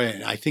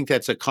 Boy, I think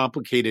that's a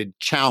complicated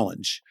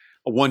challenge.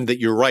 One that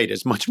you're right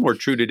is much more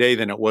true today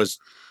than it was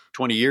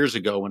 20 years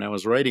ago when I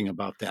was writing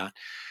about that.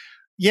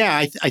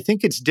 Yeah, I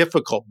think it's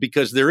difficult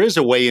because there is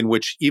a way in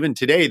which even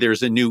today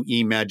there's a new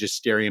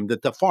e-magisterium,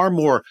 that the far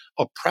more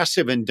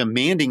oppressive and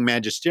demanding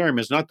magisterium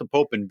is not the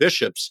Pope and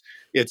bishops.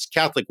 It's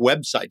Catholic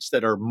websites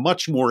that are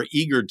much more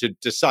eager to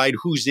decide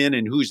who's in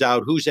and who's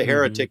out, who's a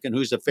heretic and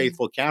who's a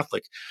faithful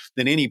Catholic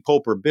than any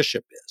Pope or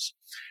bishop is.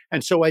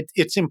 And so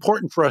it's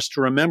important for us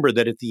to remember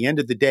that at the end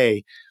of the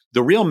day,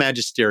 the real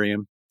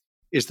magisterium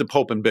is the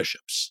Pope and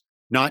bishops,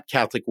 not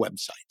Catholic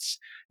websites.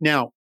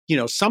 Now,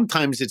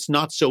 sometimes it's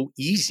not so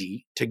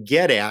easy to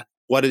get at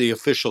what the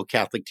official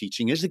Catholic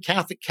teaching is. The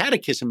Catholic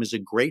Catechism is a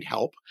great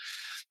help.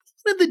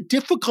 One of the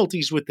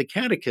difficulties with the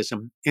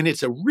Catechism, and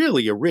it's a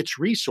rich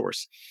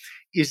resource,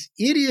 is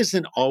it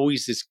isn't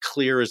always as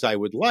clear as I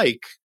would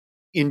like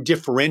in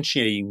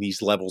differentiating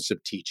these levels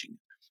of teaching.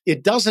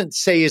 It doesn't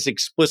say as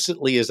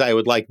explicitly as I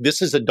would like,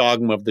 this is a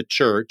dogma of the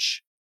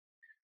church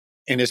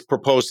and is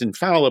proposed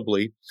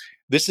infallibly.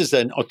 This is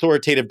an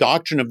authoritative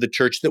doctrine of the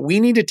church that we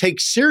need to take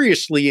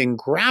seriously and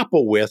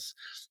grapple with,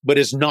 but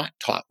is not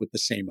taught with the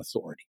same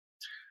authority.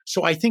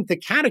 So I think the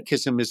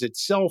Catechism is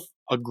itself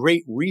a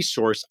great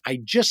resource. I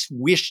just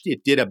wished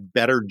it did a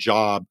better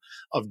job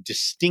of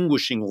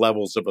distinguishing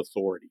levels of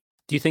authority.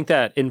 Do you think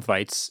that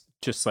invites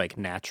just like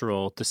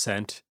natural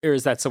dissent, or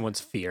is that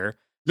someone's fear?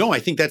 No, I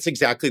think that's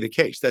exactly the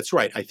case. That's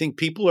right. I think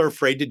people are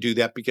afraid to do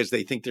that because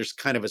they think there's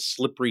kind of a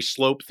slippery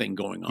slope thing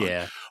going on.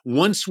 Yeah.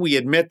 Once we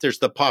admit there's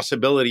the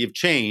possibility of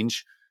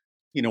change,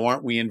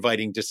 aren't we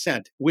inviting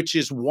dissent? Which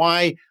is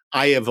why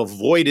I have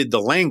avoided the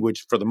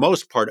language for the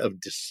most part of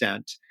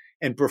dissent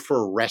and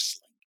prefer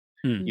wrestling.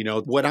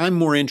 What I'm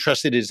more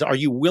interested in is, are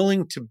you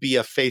willing to be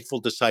a faithful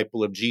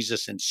disciple of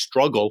Jesus and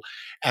struggle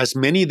as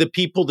many of the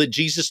people that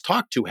Jesus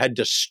talked to had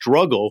to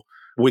struggle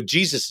with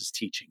Jesus's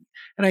teaching?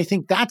 And I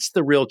think that's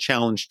the real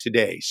challenge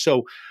today.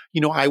 So,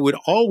 I would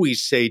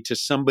always say to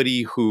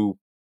somebody who,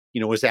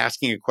 is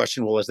asking a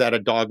question, well, is that a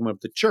dogma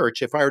of the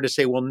church? If I were to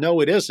say, well,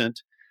 no, it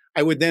isn't,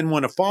 I would then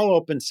want to follow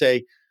up and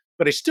say,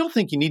 but I still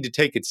think you need to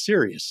take it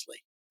seriously.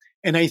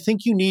 And I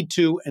think you need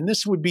to, and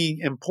this would be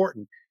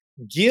important,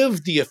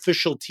 give the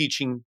official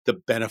teaching the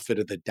benefit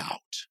of the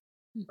doubt,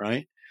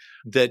 right?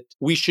 That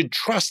we should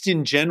trust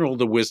in general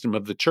the wisdom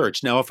of the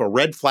church. Now, if a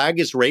red flag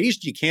is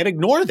raised, you can't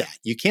ignore that.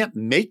 You can't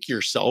make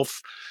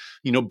yourself,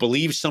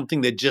 believe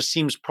something that just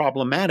seems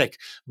problematic,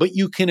 but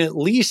you can at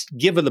least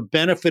give her the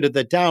benefit of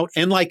the doubt.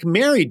 And like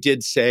Mary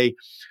did say,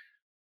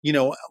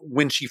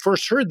 when she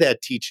first heard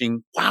that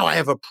teaching, wow, I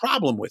have a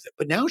problem with it.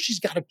 But now she's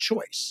got a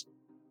choice.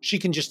 She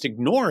can just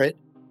ignore it,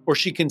 or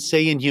she can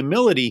say in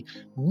humility,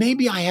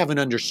 maybe I haven't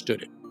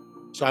understood it.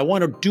 So I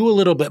want to do a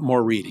little bit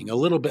more reading, a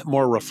little bit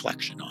more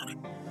reflection on it.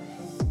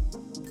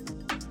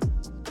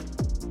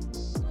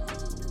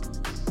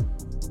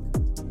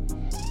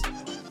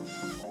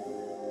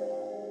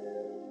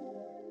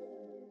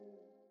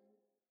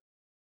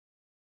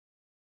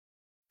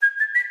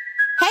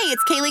 Hey,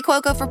 it's Kaylee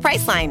Cuoco for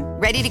Priceline.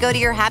 Ready to go to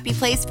your happy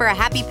place for a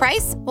happy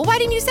price? Well, why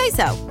didn't you say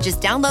so?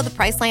 Just download the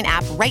Priceline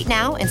app right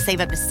now and save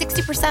up to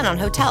 60% on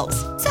hotels.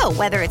 So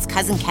whether it's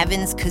Cousin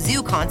Kevin's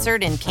Kazoo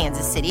Concert in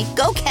Kansas City,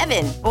 go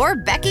Kevin, or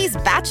Becky's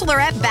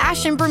Bachelorette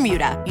Bash in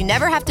Bermuda, you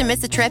never have to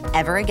miss a trip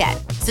ever again.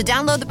 So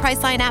download the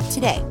Priceline app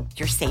today.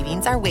 Your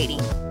savings are waiting.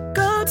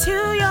 Go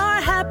to your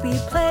happy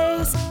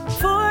place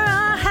for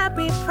a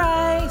happy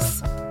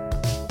price.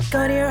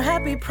 Go to your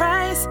happy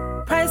price,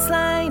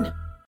 Priceline.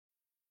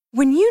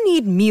 When you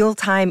need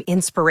mealtime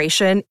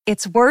inspiration,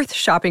 it's worth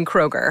shopping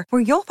Kroger,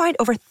 where you'll find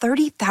over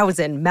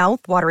 30,000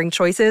 mouth-watering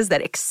choices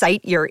that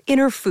excite your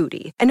inner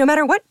foodie. And no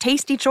matter what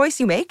tasty choice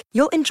you make,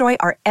 you'll enjoy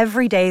our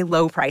everyday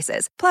low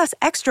prices, plus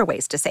extra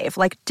ways to save,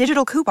 like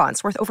digital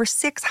coupons worth over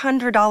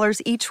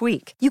 $600 each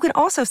week. You can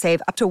also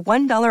save up to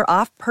 $1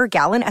 off per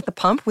gallon at the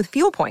pump with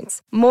fuel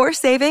points. More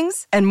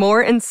savings and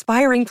more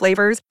inspiring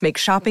flavors make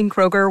shopping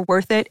Kroger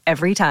worth it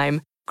every time.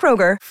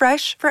 Kroger,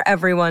 fresh for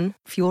everyone.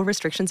 Fuel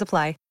restrictions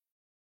apply.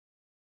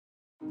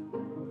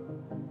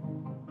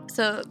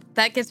 So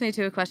that gets me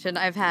to a question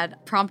I've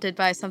had prompted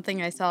by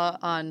something I saw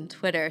on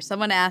Twitter.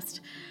 Someone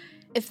asked,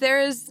 if there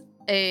is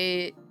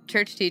a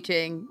church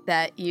teaching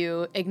that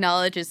you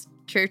acknowledge is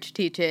church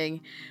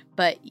teaching,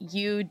 but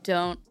you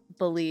don't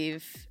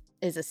believe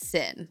is a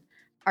sin,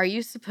 are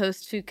you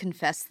supposed to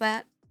confess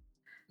that?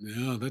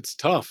 Yeah, that's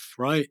tough,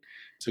 right?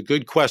 It's a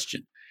good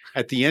question.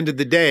 At the end of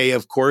the day,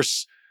 of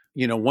course,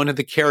 one of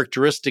the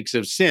characteristics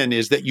of sin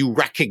is that you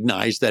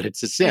recognize that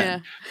it's a sin. Yeah.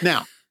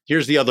 Now,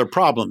 here's the other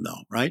problem,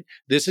 though, right?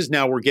 This is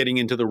now we're getting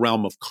into the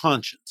realm of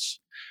conscience.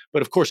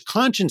 But of course,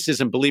 conscience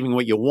isn't believing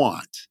what you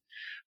want.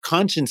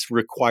 Conscience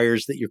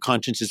requires that your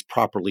conscience is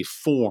properly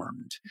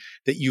formed,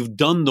 that you've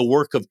done the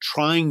work of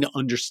trying to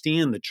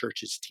understand the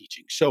church's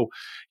teaching. So,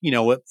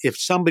 if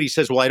somebody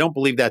says, well, I don't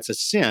believe that's a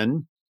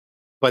sin,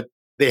 but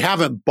they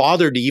haven't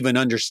bothered to even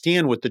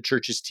understand what the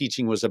church's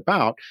teaching was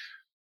about,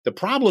 the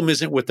problem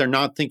isn't with they're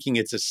not thinking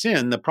it's a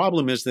sin. The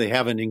problem is they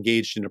haven't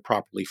engaged in a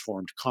properly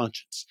formed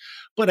conscience.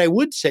 But I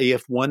would say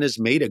if one has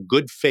made a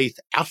good faith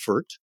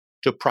effort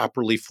to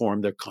properly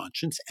form their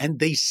conscience, and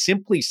they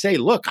simply say,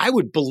 look, I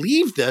would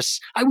believe this,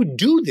 I would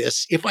do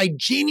this if I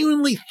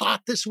genuinely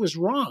thought this was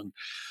wrong.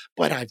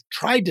 But I've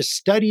tried to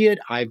study it,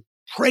 I've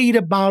prayed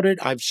about it,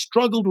 I've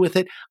struggled with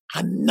it,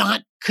 I'm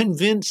not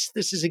convinced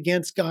this is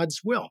against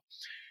God's will.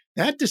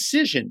 That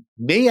decision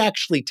may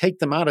actually take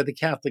them out of the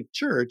Catholic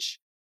Church,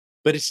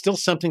 but it's still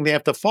something they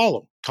have to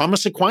follow.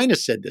 Thomas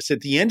Aquinas said this.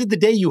 At the end of the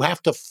day, you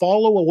have to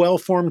follow a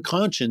well-formed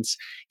conscience,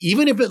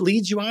 even if it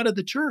leads you out of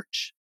the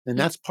church. And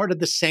that's part of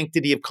the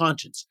sanctity of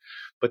conscience.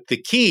 But the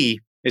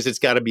key is it's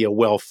got to be a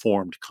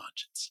well-formed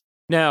conscience.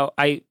 Now,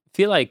 I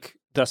feel like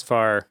thus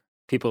far,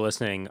 people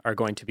listening are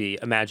going to be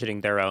imagining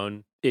their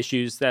own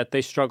issues that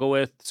they struggle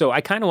with. So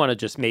I kind of want to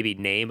just maybe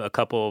name a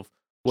couple of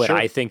what Sure.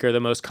 I think are the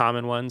most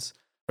common ones,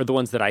 or the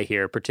ones that I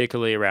hear,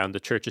 particularly around the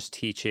church's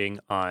teaching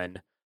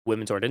on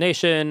women's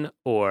ordination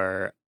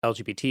or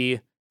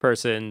LGBT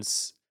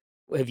persons.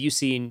 Have you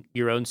seen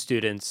your own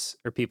students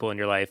or people in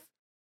your life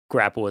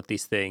grapple with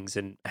these things?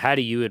 And how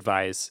do you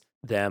advise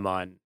them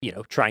on,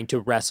 trying to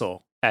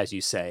wrestle, as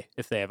you say,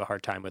 if they have a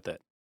hard time with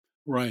it?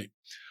 Right.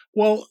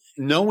 Well,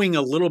 knowing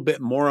a little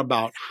bit more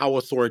about how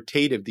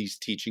authoritative these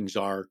teachings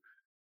are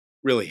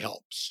really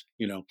helps,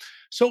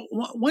 So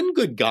one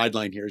good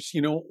guideline here is,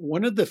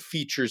 one of the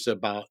features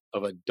of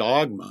a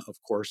dogma, of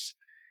course,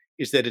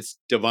 is that it's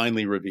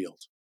divinely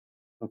revealed.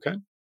 Okay?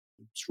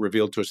 It's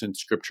revealed to us in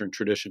scripture and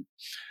tradition.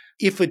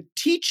 If a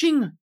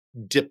teaching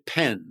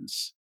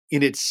depends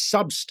in its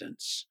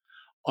substance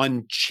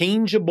on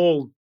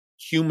changeable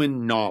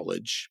human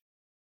knowledge,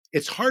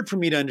 it's hard for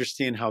me to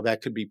understand how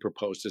that could be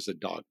proposed as a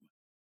dogma.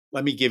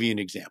 Let me give you an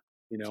example.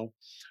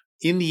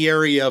 In the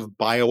area of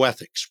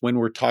bioethics, when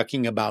we're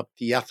talking about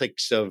the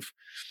ethics of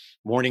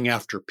morning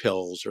after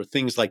pills or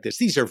things like this,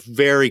 these are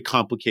very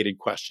complicated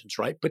questions,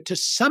 right? But to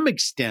some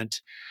extent,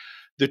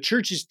 the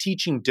church's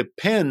teaching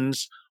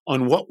depends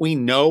on what we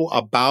know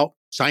about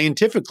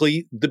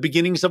scientifically the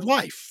beginnings of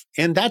life.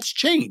 And that's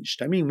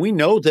changed. I mean, we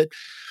know that,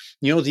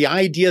 the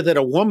idea that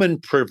a woman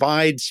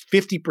provides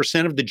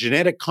 50% of the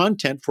genetic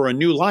content for a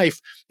new life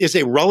is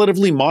a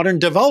relatively modern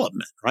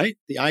development, right?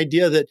 The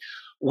idea that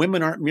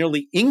women aren't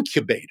merely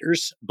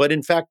incubators, but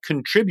in fact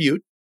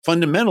contribute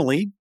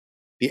fundamentally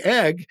the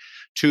egg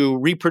to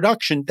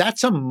reproduction,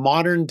 that's a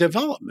modern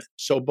development.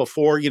 So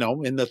before,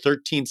 in the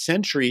 13th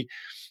century,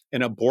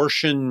 an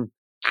abortion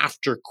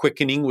after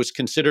quickening was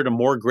considered a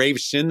more grave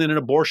sin than an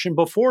abortion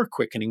before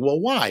quickening.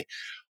 Well, why?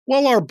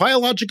 Well, our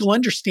biological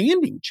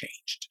understanding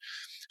changed.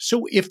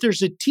 So if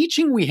there's a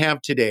teaching we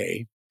have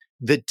today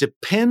that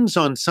depends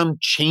on some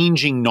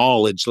changing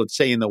knowledge, let's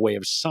say in the way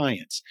of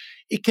science,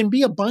 it can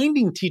be a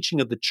binding teaching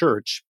of the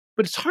church,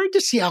 but it's hard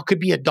to see how it could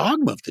be a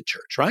dogma of the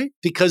church, right?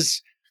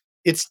 Because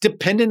it's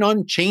dependent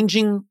on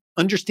changing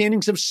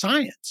understandings of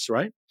science,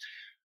 right?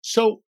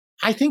 So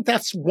I think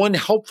that's one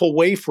helpful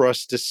way for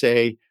us to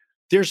say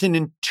there's an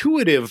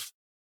intuitive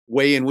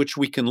way in which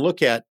we can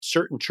look at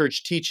certain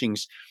church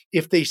teachings.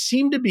 If they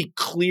seem to be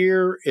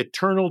clear,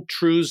 eternal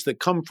truths that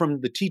come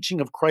from the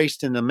teaching of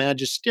Christ and the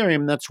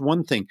magisterium, that's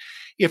one thing.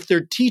 If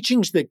they're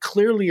teachings that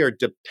clearly are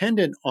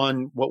dependent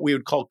on what we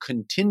would call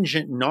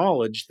contingent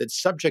knowledge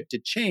that's subject to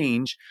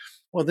change,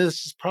 well,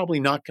 this is probably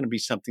not going to be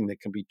something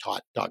that can be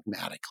taught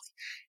dogmatically.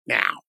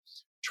 Now,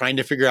 trying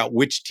to figure out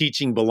which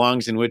teaching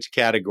belongs in which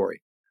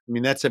category. I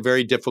mean, that's a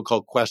very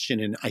difficult question.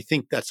 And I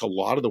think that's a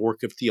lot of the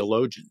work of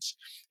theologians,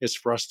 is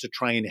for us to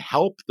try and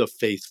help the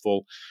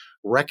faithful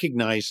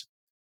recognize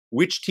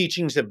which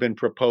teachings have been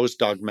proposed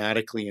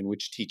dogmatically and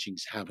which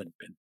teachings haven't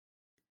been.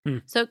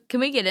 So,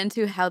 can we get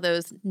into how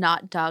those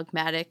not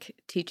dogmatic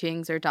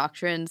teachings or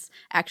doctrines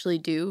actually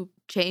do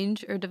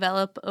change or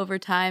develop over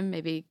time?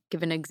 Maybe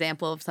give an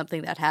example of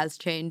something that has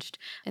changed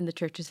in the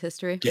church's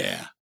history.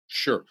 Yeah,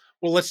 sure.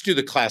 Well, let's do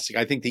the classic.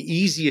 I think the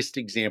easiest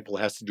example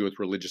has to do with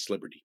religious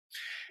liberty.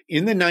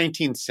 In the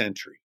 19th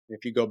century,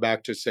 if you go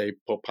back to, say,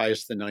 Pope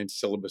Pius IX's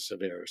Syllabus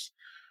of Errors,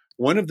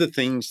 one of the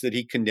things that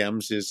he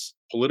condemns is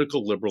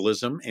political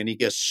liberalism, and he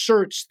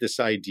asserts this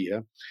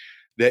idea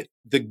that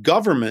the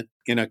government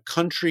in a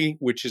country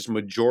which is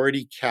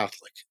majority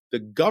Catholic, the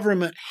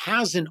government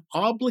has an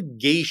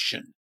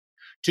obligation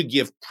to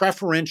give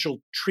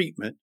preferential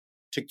treatment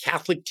to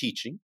Catholic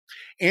teaching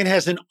and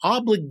has an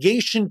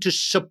obligation to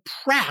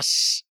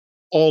suppress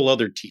all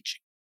other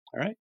teaching. All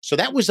right. So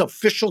that was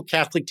official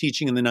Catholic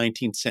teaching in the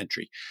 19th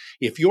century.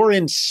 If you're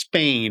in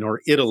Spain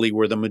or Italy,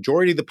 where the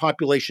majority of the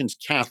population is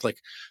Catholic,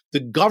 the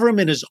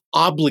government is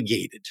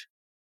obligated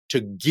to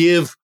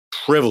give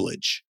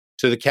privilege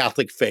to the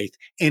Catholic faith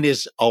and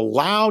is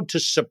allowed to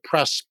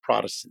suppress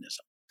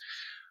Protestantism.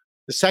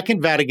 The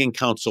Second Vatican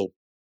Council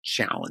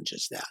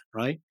challenges that,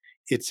 right?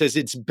 It says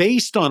it's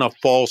based on a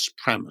false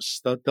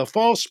premise. The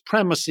false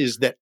premise is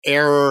that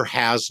error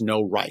has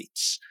no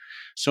rights.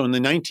 So in the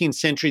 19th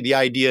century, the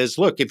idea is,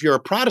 look, if you're a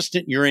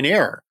Protestant, you're in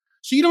error.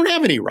 So you don't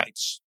have any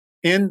rights.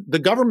 And the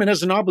government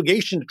has an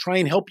obligation to try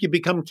and help you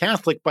become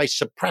Catholic by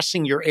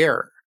suppressing your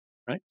error,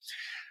 right?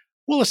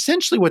 Well,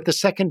 essentially what the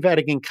Second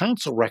Vatican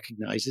Council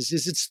recognizes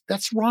is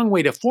that's the wrong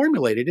way to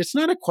formulate it. It's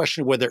not a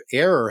question of whether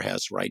error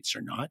has rights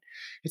or not.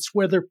 It's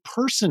whether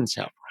persons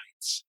have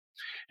rights.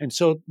 And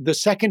so the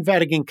Second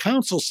Vatican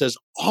Council says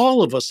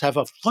all of us have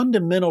a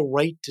fundamental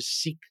right to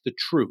seek the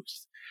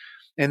truth.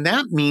 And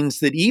that means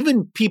that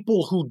even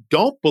people who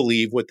don't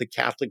believe what the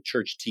Catholic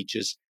Church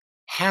teaches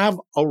have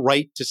a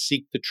right to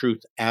seek the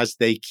truth as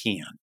they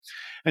can.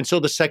 And so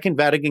the Second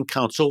Vatican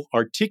Council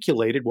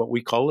articulated what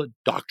we call a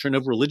doctrine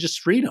of religious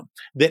freedom,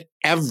 that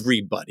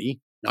everybody,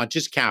 not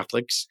just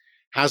Catholics,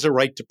 has a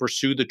right to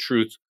pursue the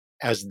truth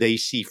as they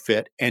see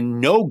fit, and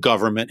no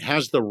government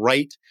has the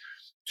right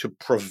to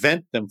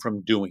prevent them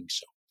from doing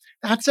so.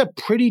 That's a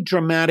pretty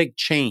dramatic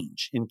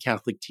change in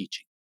Catholic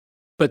teaching.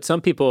 But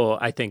some people,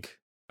 I think,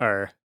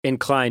 are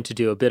inclined to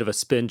do a bit of a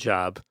spin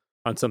job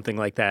on something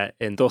like that.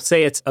 And they'll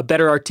say it's a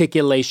better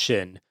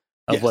articulation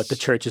of what the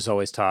church has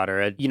always taught,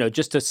 or,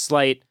 just a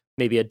slight,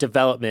 maybe a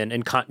development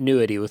and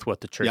continuity with what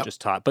the church has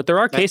taught. But there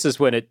are cases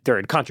when they're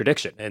in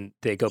contradiction and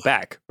they go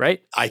back,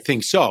 right? I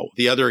think so.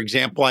 The other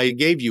example I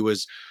gave you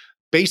is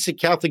basic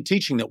Catholic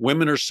teaching that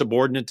women are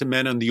subordinate to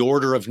men on the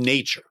order of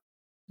nature.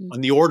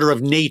 On the order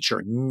of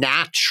nature,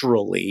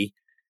 naturally,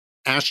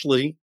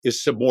 Ashley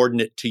is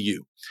subordinate to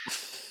you.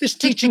 This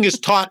teaching is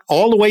taught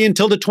all the way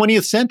until the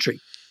 20th century.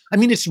 I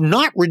mean, it's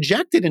not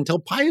rejected until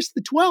Pius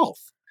XII.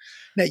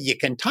 Now, you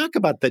can talk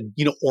about the,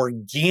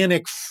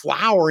 organic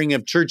flowering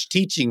of church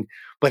teaching,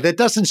 but that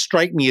doesn't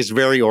strike me as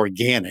very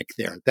organic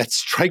there. That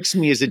strikes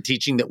me as a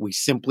teaching that we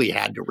simply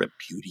had to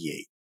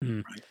repudiate.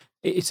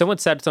 Right? Someone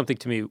said something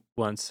to me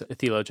once, a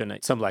theologian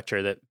at some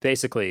lecture, that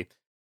basically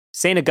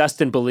St.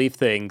 Augustine believed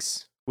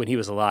things when he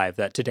was alive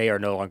that today are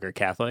no longer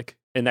Catholic.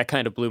 And that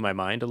kind of blew my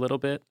mind a little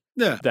bit.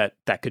 Yeah.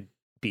 That could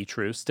be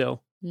true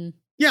still.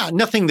 Yeah,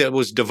 nothing that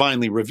was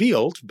divinely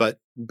revealed, but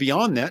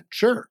beyond that,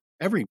 sure.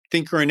 Every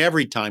thinker in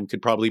every time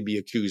could probably be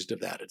accused of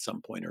that at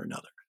some point or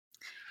another.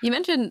 You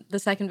mentioned the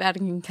Second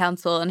Vatican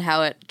Council and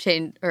how it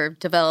changed or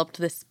developed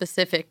this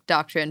specific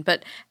doctrine,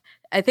 but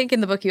I think in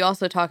the book you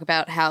also talk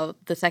about how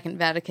the Second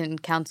Vatican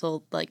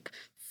Council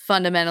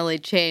fundamentally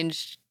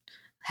changed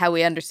how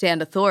we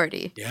understand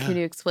authority. Yeah. Can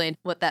you explain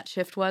what that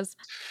shift was?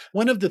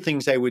 One of the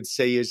things I would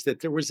say is that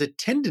there was a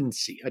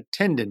tendency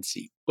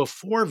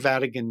before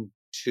Vatican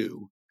II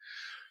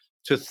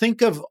to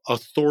think of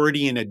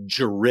authority in a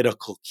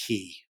juridical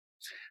key.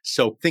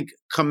 So think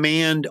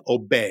command,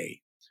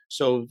 obey.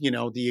 So,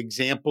 the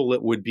example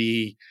it would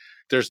be,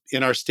 there's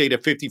in our state a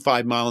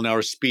 55 mile an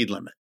hour speed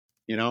limit,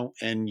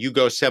 and you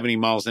go 70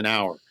 miles an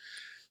hour.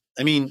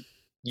 I mean,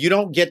 you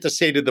don't get to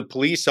say to the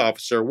police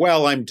officer,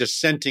 well, I'm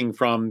dissenting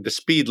from the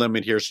speed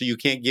limit here, so you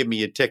can't give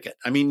me a ticket.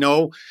 I mean,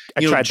 no,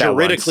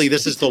 juridically,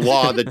 this is the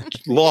law,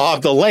 law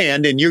of the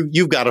land, and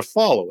you've got to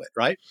follow it,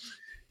 right?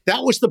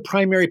 That was the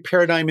primary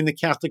paradigm in the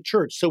Catholic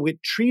Church. So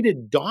it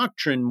treated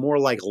doctrine more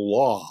like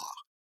law,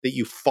 that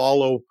you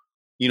follow,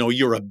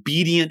 you're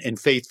obedient and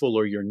faithful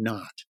or you're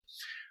not.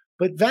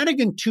 But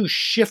Vatican II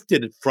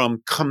shifted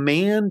from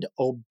command,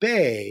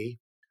 obey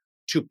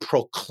to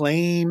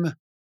proclaim,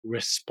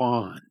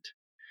 respond.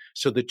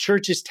 So the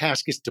church's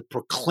task is to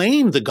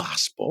proclaim the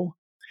gospel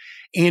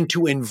and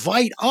to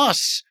invite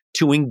us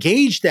to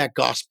engage that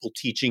gospel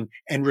teaching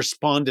and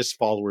respond as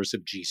followers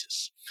of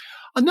Jesus.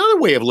 Another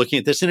way of looking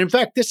at this, and in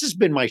fact, this has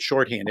been my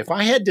shorthand. If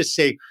I had to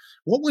say,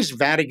 what was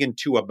Vatican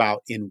II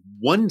about in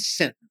one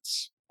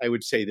sentence, I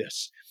would say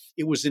this.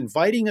 It was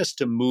inviting us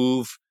to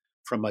move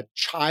from a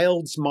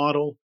child's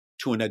model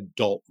to an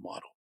adult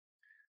model.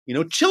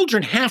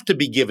 Children have to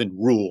be given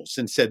rules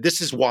and said, this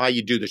is why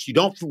you do this. You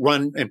don't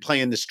run and play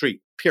in the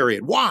street,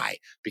 period. Why?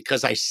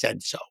 Because I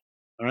said so.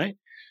 All right.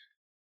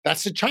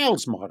 That's a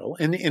child's model,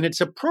 and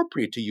it's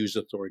appropriate to use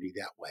authority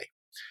that way.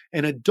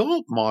 An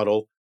adult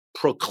model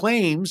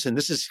proclaims, and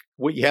this is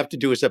what you have to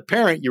do as a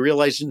parent, you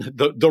realize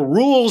the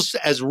rules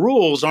as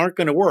rules aren't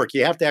going to work.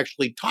 You have to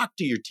actually talk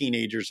to your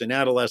teenagers and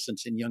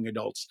adolescents and young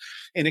adults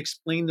and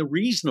explain the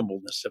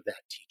reasonableness of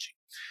that teaching.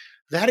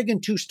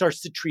 Vatican II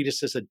starts to treat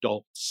us as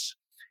adults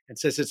and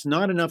says it's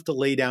not enough to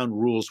lay down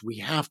rules. We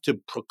have to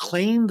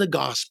proclaim the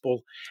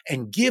gospel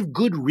and give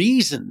good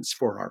reasons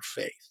for our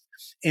faith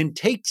and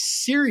take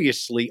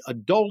seriously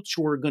adults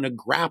who are going to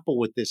grapple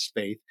with this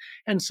faith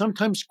and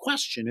sometimes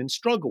question and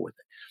struggle with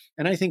it.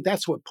 And I think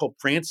that's what Pope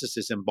Francis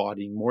is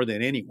embodying more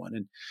than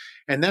anyone.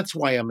 And that's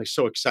why I'm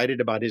so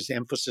excited about his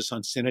emphasis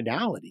on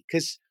synodality,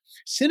 because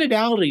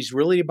synodality is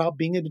really about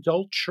being an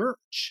adult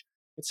church.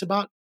 It's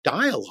about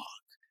dialogue.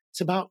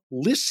 It's about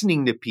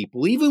listening to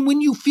people, even when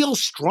you feel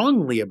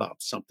strongly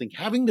about something,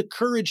 having the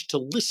courage to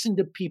listen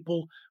to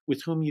people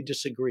with whom you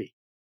disagree.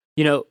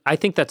 I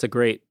think that's a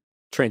great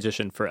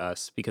transition for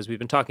us because we've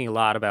been talking a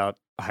lot about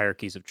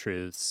hierarchies of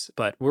truths,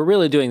 but we're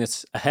really doing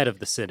this ahead of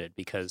the synod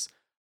because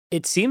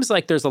it seems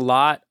like there's a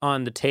lot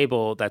on the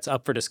table that's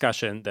up for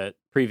discussion that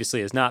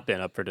previously has not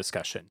been up for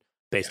discussion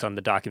based on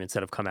the documents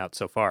that have come out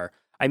so far.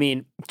 I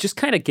mean, just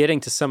kind of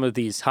getting to some of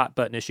these hot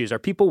button issues, are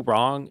people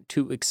wrong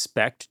to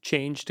expect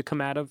change to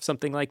come out of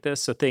something like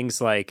this? So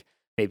things like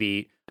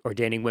maybe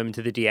ordaining women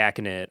to the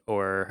diaconate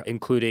or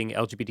including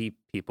LGBT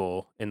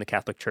people in the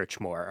Catholic Church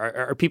more.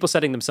 Are people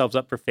setting themselves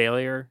up for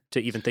failure to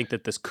even think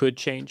that this could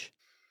change?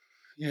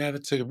 Yeah,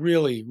 that's a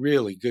really,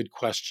 really good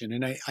question.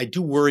 And I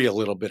do worry a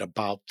little bit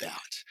about that.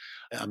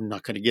 I'm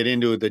not going to get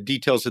into the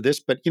details of this,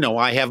 but,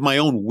 I have my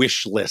own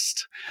wish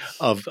list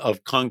of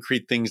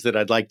concrete things that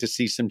I'd like to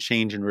see some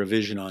change and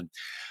revision on.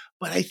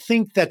 But I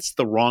think that's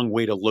the wrong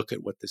way to look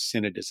at what the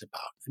synod is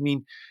about. I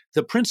mean,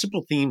 the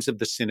principal themes of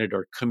the synod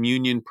are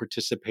communion,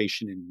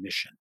 participation, and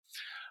mission.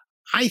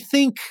 I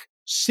think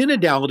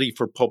synodality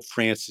for Pope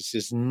Francis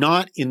is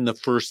not in the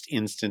first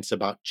instance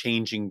about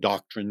changing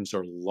doctrines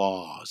or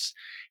laws.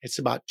 It's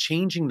about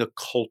changing the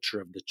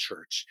culture of the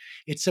church.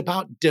 It's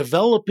about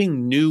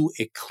developing new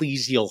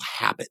ecclesial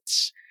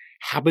habits,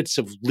 habits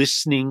of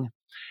listening,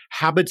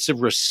 habits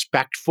of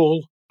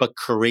respectful but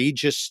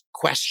courageous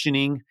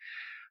questioning,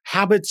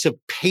 habits of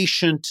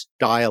patient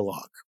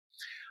dialogue.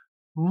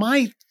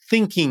 My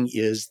thinking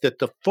is that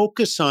the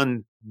focus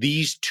on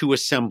these two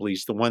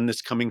assemblies, the one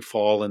that's coming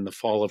fall and the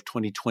fall of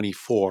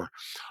 2024,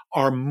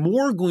 are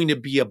more going to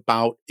be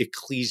about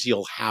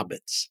ecclesial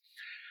habits.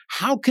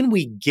 How can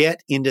we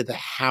get into the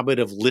habit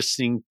of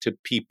listening to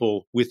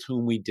people with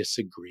whom we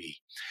disagree?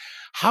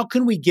 How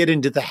can we get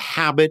into the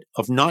habit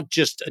of not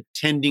just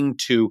attending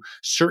to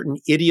certain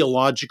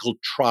ideological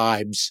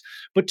tribes,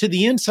 but to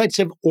the insights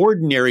of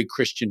ordinary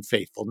Christian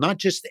faithful, not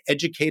just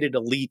educated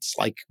elites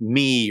like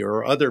me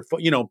or other,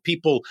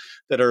 people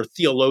that are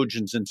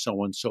theologians and so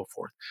on and so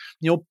forth.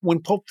 When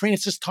Pope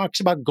Francis talks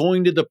about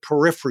going to the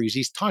peripheries,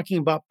 he's talking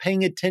about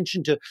paying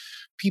attention to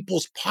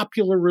people's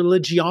popular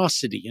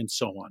religiosity and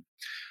so on.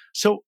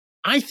 So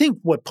I think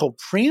what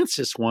Pope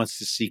Francis wants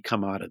to see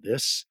come out of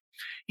this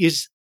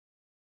is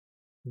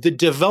the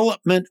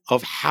development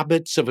of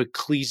habits of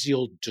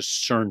ecclesial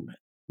discernment.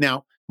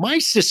 Now, my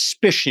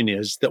suspicion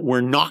is that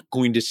we're not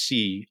going to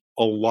see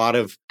a lot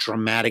of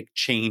dramatic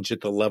change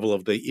at the level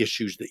of the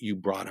issues that you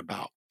brought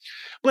about.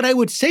 But I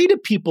would say to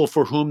people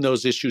for whom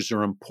those issues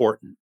are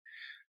important,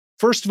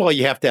 first of all,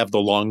 you have to have the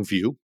long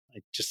view. I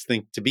just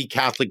think to be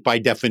Catholic by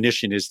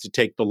definition is to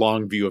take the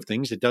long view of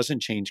things. It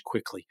doesn't change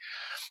quickly.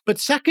 But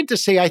second, to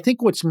say, I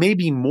think what's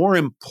maybe more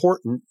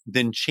important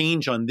than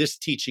change on this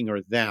teaching or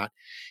that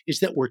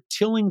is that we're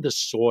tilling the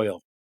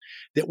soil,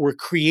 that we're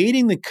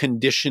creating the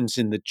conditions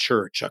in the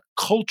church, a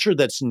culture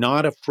that's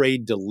not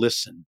afraid to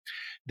listen,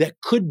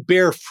 that could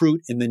bear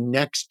fruit in the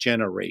next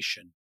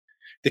generation,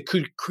 that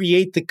could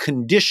create the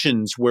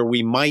conditions where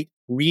we might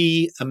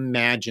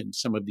reimagine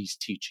some of these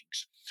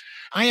teachings.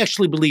 I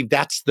actually believe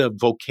that's the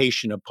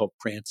vocation of Pope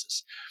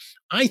Francis.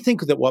 I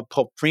think that what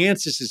Pope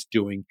Francis is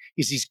doing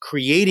is he's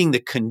creating the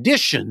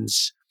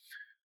conditions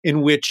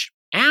in which,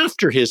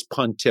 after his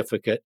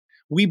pontificate,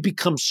 we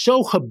become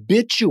so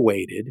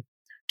habituated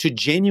to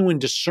genuine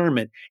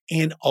discernment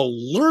and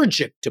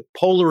allergic to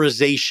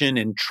polarization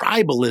and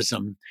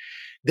tribalism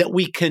that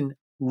we can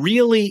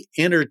really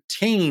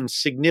entertain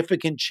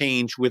significant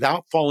change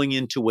without falling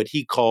into what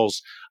he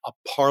calls a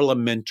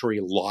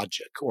parliamentary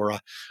logic or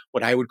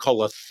what I would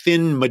call a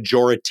thin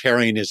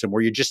majoritarianism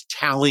where you're just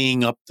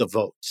tallying up the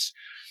votes.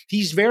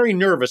 He's very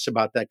nervous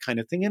about that kind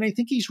of thing, and I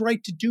think he's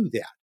right to do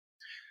that.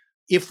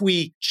 If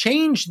we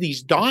change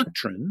these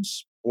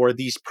doctrines or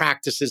these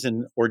practices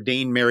and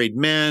ordain married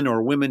men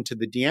or women to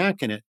the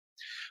diaconate,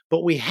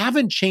 but we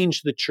haven't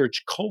changed the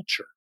church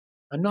culture,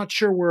 I'm not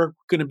sure we're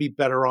going to be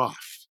better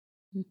off.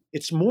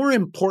 It's more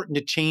important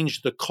to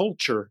change the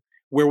culture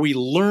where we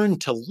learn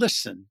to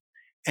listen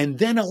and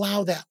then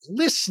allow that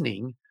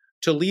listening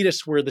to lead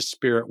us where the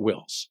Spirit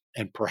wills.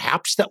 And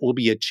perhaps that will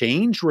be a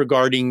change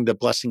regarding the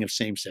blessing of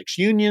same-sex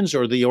unions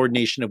or the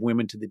ordination of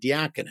women to the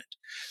diaconate.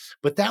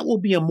 But that will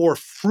be a more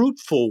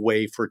fruitful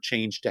way for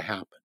change to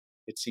happen.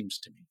 it seems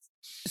to me.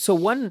 So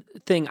one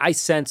thing I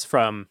sense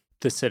from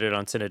the Synod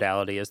on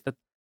Synodality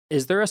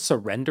is there a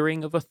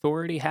surrendering of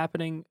authority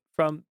happening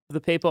from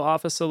the papal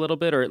office a little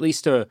bit, or at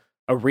least a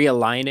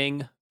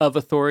realigning of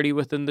authority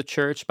within the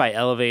church by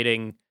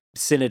elevating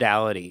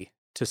synodality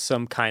to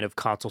some kind of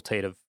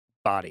consultative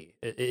body?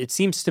 It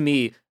seems to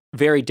me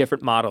very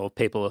different model of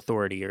papal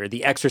authority or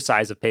the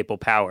exercise of papal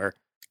power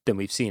than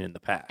we've seen in the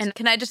past. And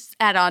can I just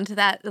add on to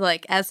that,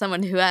 like, as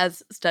someone who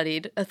has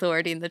studied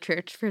authority in the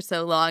church for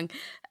so long,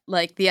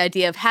 like the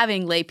idea of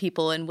having lay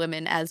people and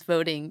women as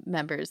voting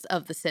members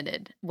of the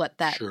synod, what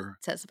that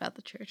says about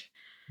the church?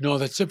 No,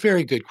 that's a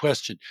very good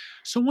question.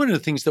 So one of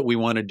the things that we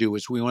want to do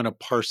is we want to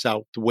parse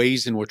out the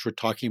ways in which we're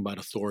talking about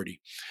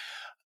authority.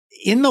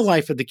 In the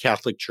life of the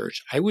Catholic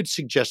Church, I would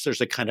suggest there's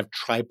a kind of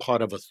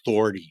tripod of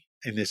authority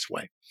in this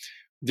way.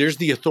 There's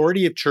the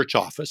authority of church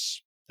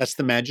office. That's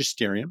the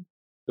magisterium,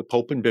 the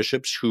Pope and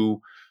bishops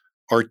who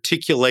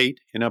articulate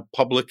in a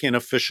public and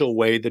official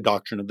way the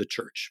doctrine of the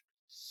church.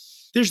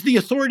 There's the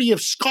authority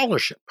of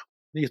scholarship,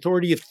 the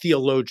authority of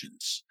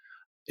theologians.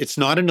 It's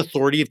not an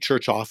authority of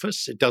church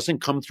office. It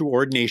doesn't come through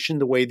ordination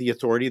the way the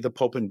authority of the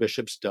Pope and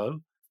bishops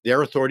do.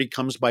 Their authority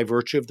comes by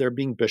virtue of their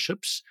being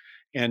bishops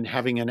and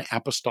having an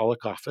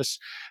apostolic office.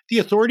 The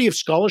authority of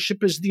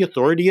scholarship is the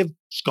authority of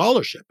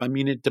scholarship. I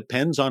mean, it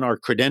depends on our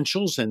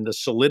credentials and the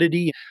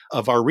solidity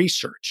of our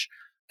research.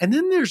 And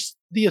then there's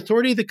the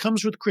authority that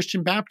comes with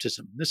Christian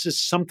baptism. This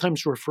is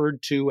sometimes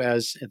referred to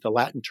as, the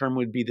Latin term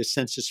would be the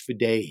sensus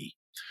fidei,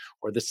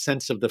 or the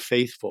sense of the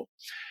faithful.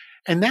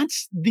 And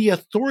that's the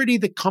authority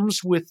that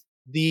comes with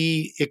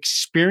the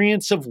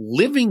experience of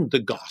living the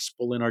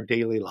gospel in our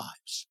daily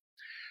lives.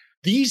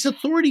 These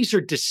authorities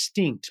are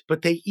distinct,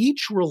 but they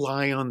each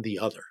rely on the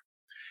other.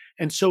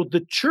 And so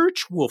the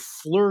church will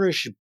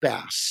flourish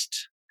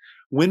best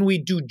when we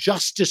do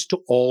justice to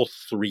all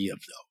three of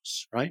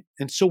those, right?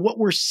 And so what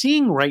we're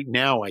seeing right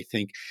now, I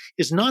think,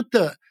 is not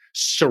the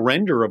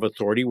surrender of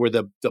authority where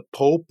the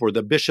Pope or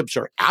the bishops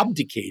are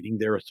abdicating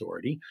their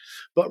authority,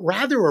 but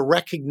rather a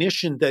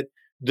recognition that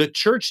the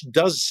church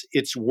does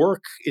its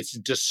work, its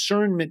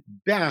discernment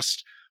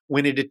best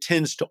when it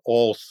attends to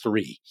all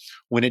three,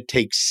 when it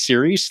takes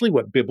seriously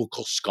what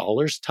biblical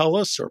scholars tell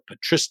us, or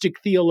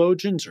patristic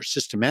theologians, or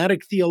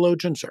systematic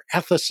theologians, or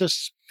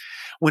ethicists,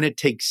 when it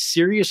takes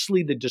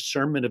seriously the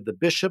discernment of the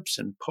bishops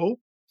and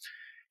Pope,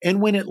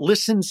 and when it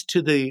listens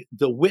to the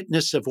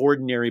witness of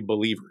ordinary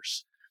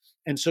believers.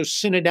 And so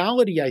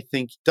synodality, I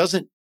think,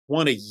 doesn't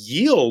want to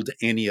yield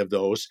any of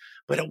those,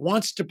 but it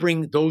wants to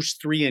bring those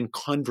three in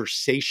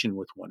conversation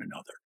with one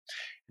another.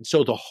 And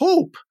so the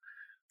hope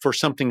for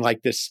something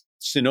like this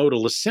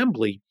synodal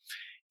assembly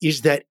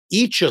is that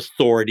each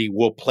authority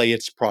will play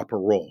its proper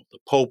role. The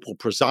Pope will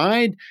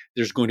preside.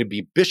 There's going to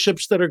be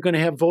bishops that are going to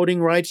have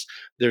voting rights.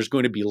 There's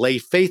going to be lay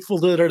faithful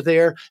that are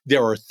there.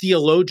 There are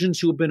theologians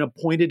who have been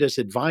appointed as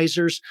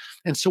advisors.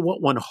 And so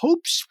what one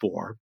hopes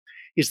for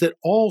is that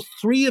all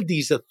three of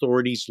these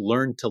authorities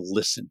learn to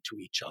listen to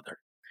each other.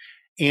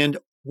 And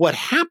what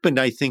happened,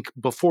 I think,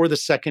 before the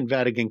Second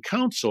Vatican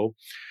Council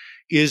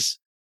is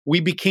we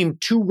became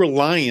too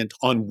reliant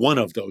on one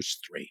of those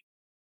three,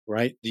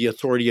 right? The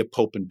authority of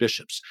Pope and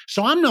bishops.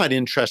 So I'm not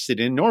interested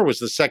in, nor was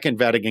the Second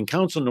Vatican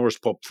Council, nor was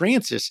Pope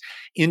Francis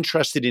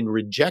interested in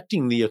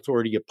rejecting the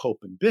authority of Pope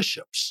and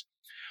bishops.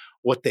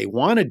 What they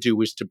want to do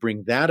is to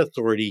bring that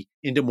authority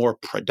into more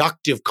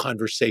productive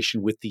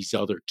conversation with these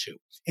other two.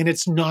 And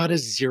it's not a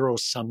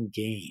zero-sum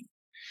game.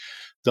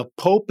 The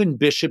Pope and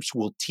bishops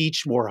will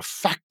teach more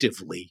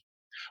effectively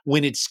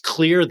when it's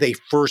clear they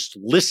first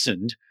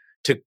listened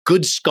to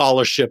good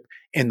scholarship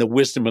and the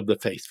wisdom of the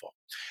faithful.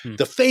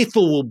 The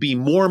faithful will be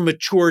more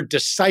mature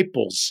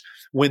disciples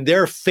when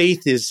their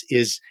faith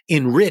is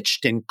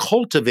enriched and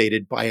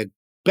cultivated by a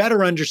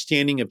better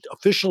understanding of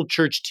official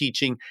church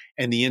teaching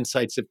and the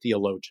insights of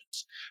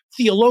theologians.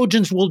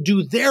 Theologians will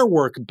do their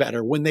work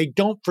better when they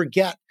don't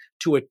forget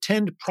to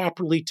attend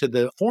properly to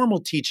the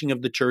formal teaching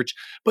of the church,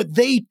 but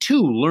they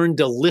too learn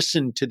to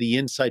listen to the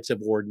insights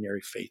of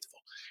ordinary faithful.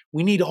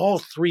 We need all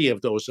three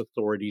of those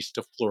authorities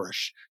to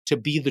flourish, to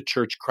be the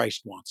church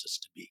Christ wants us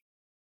to be.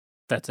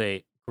 That's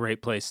a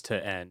great place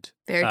to end.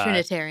 Very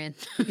Trinitarian.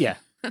 Yeah.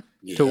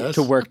 Yes.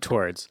 To work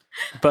towards.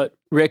 But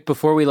Rick,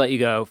 before we let you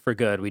go for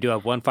good, we do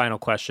have one final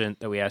question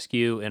that we ask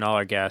you and all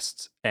our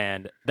guests,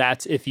 and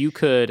that's if you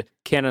could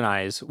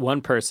canonize one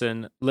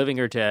person, living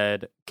or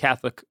dead,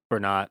 Catholic or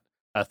not,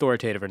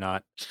 authoritative or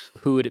not,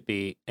 who would it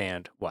be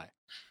and why?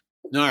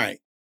 All right.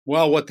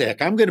 Well, what the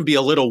heck? I'm going to be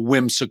a little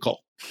whimsical.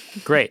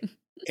 Great.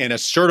 And a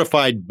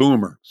certified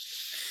boomer.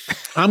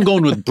 I'm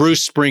going with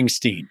Bruce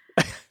Springsteen.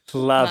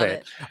 Love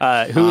it.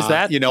 Who's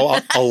that? You know,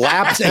 a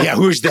lapsed. Yeah,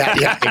 who's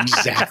that? Yeah,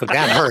 exactly.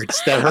 That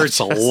hurts. That hurts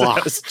a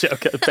lot.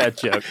 Bad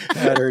joke.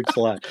 That hurts a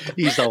lot.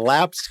 He's a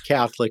lapsed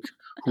Catholic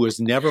who has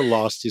never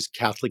lost his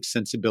Catholic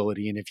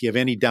sensibility. And if you have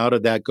any doubt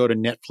of that, go to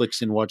Netflix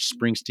and watch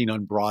Springsteen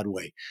on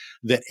Broadway.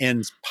 That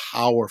ends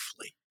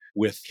powerfully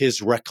with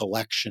his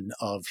recollection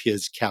of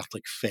his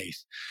Catholic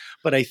faith.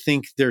 But I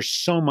think there's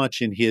so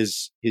much in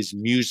his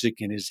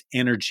music and his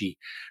energy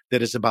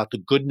that is about the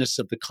goodness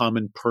of the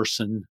common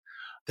person,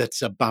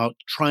 that's about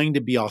trying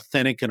to be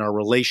authentic in our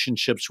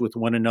relationships with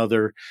one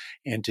another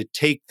and to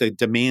take the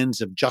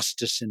demands of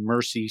justice and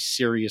mercy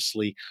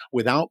seriously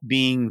without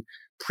being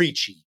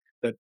preachy,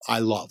 that I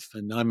love.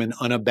 And I'm an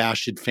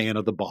unabashed fan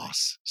of the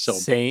boss. So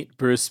St.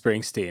 Bruce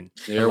Springsteen.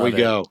 There we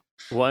go.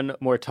 One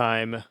more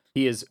time.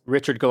 He is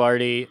Richard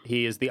Gallardi.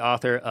 He is the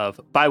author of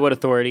By What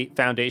Authority?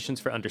 Foundations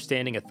for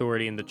Understanding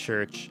Authority in the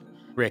Church.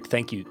 Rick,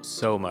 thank you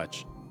so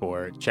much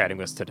for chatting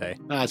with us today.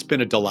 It's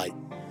been a delight.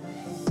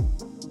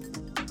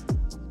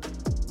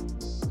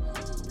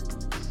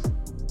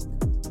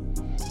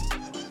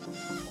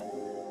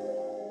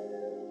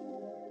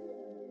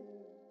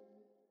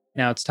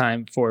 Now it's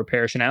time for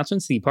parish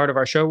announcements, the part of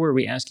our show where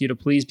we ask you to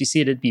please be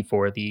seated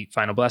before the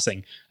final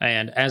blessing.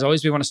 And as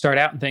always, we want to start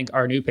out and thank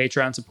our new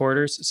Patreon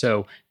supporters.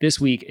 So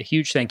this week, a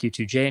huge thank you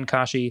to Jay and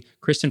Kashi,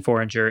 Kristen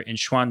Foringer, and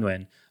Xuan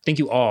Nguyen. Thank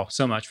you all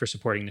so much for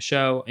supporting the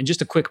show. And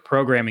just a quick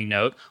programming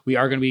note, we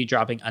are going to be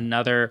dropping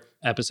another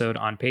episode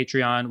on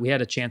Patreon. We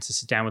had a chance to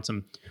sit down with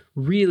some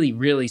really,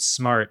 really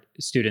smart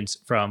students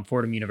from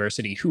Fordham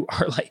University who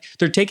are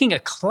they're taking a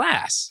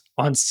class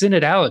on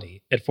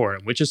synodality at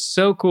Fordham, which is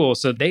so cool.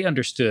 So they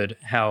understood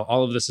how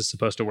all of this is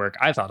supposed to work,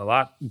 I thought, a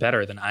lot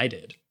better than I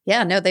did.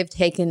 Yeah, no, they've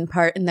taken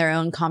part in their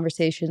own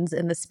conversations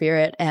in the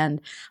Spirit, and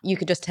you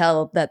could just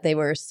tell that they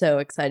were so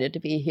excited to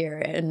be here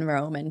in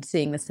Rome and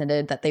seeing the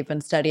synod that they've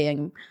been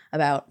studying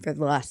about for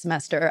the last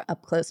semester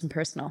up close and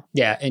personal.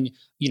 Yeah, and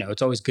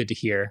it's always good to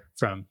hear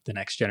from the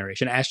next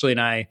generation. Ashley and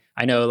I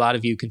know a lot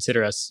of you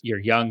consider us your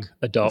young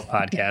adult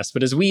podcast,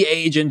 but as we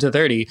age into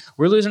 30,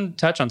 we're losing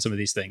touch on some of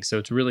these things. So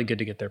it's really good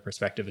to get their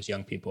perspective as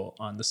young people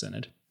on the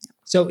synod.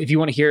 So if you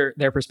want to hear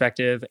their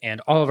perspective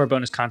and all of our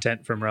bonus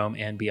content from Rome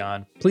and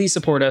beyond, please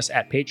support us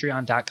at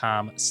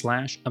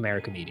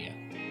patreon.com/AmericaMedia.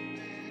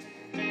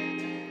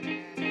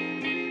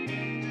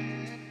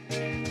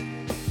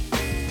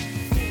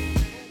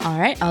 All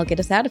right, I'll get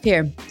us out of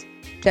here.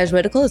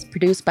 Jesuitical is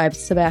produced by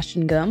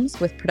Sebastian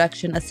Gomes with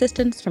production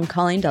assistance from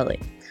Colleen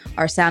Dully.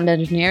 Our sound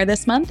engineer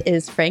this month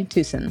is Frank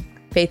Tucson.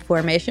 Faith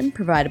formation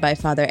provided by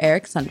Father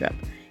Eric Sundrup.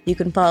 You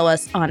can follow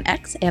us on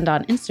X and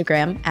on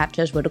Instagram at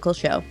Jesuitical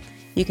Show.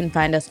 You can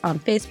find us on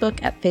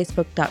Facebook at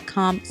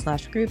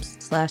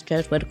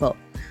facebook.com/groups/Jesuitical.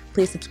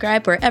 Please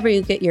subscribe wherever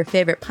you get your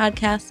favorite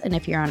podcasts, and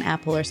if you're on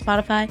Apple or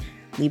Spotify,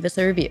 leave us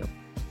a review.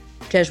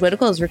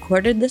 Jesuitical is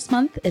recorded this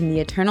month in the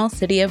Eternal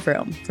City of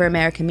Rome. For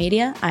America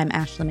Media, I'm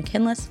Ashley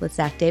McKinless with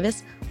Zach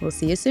Davis. We'll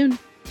see you soon.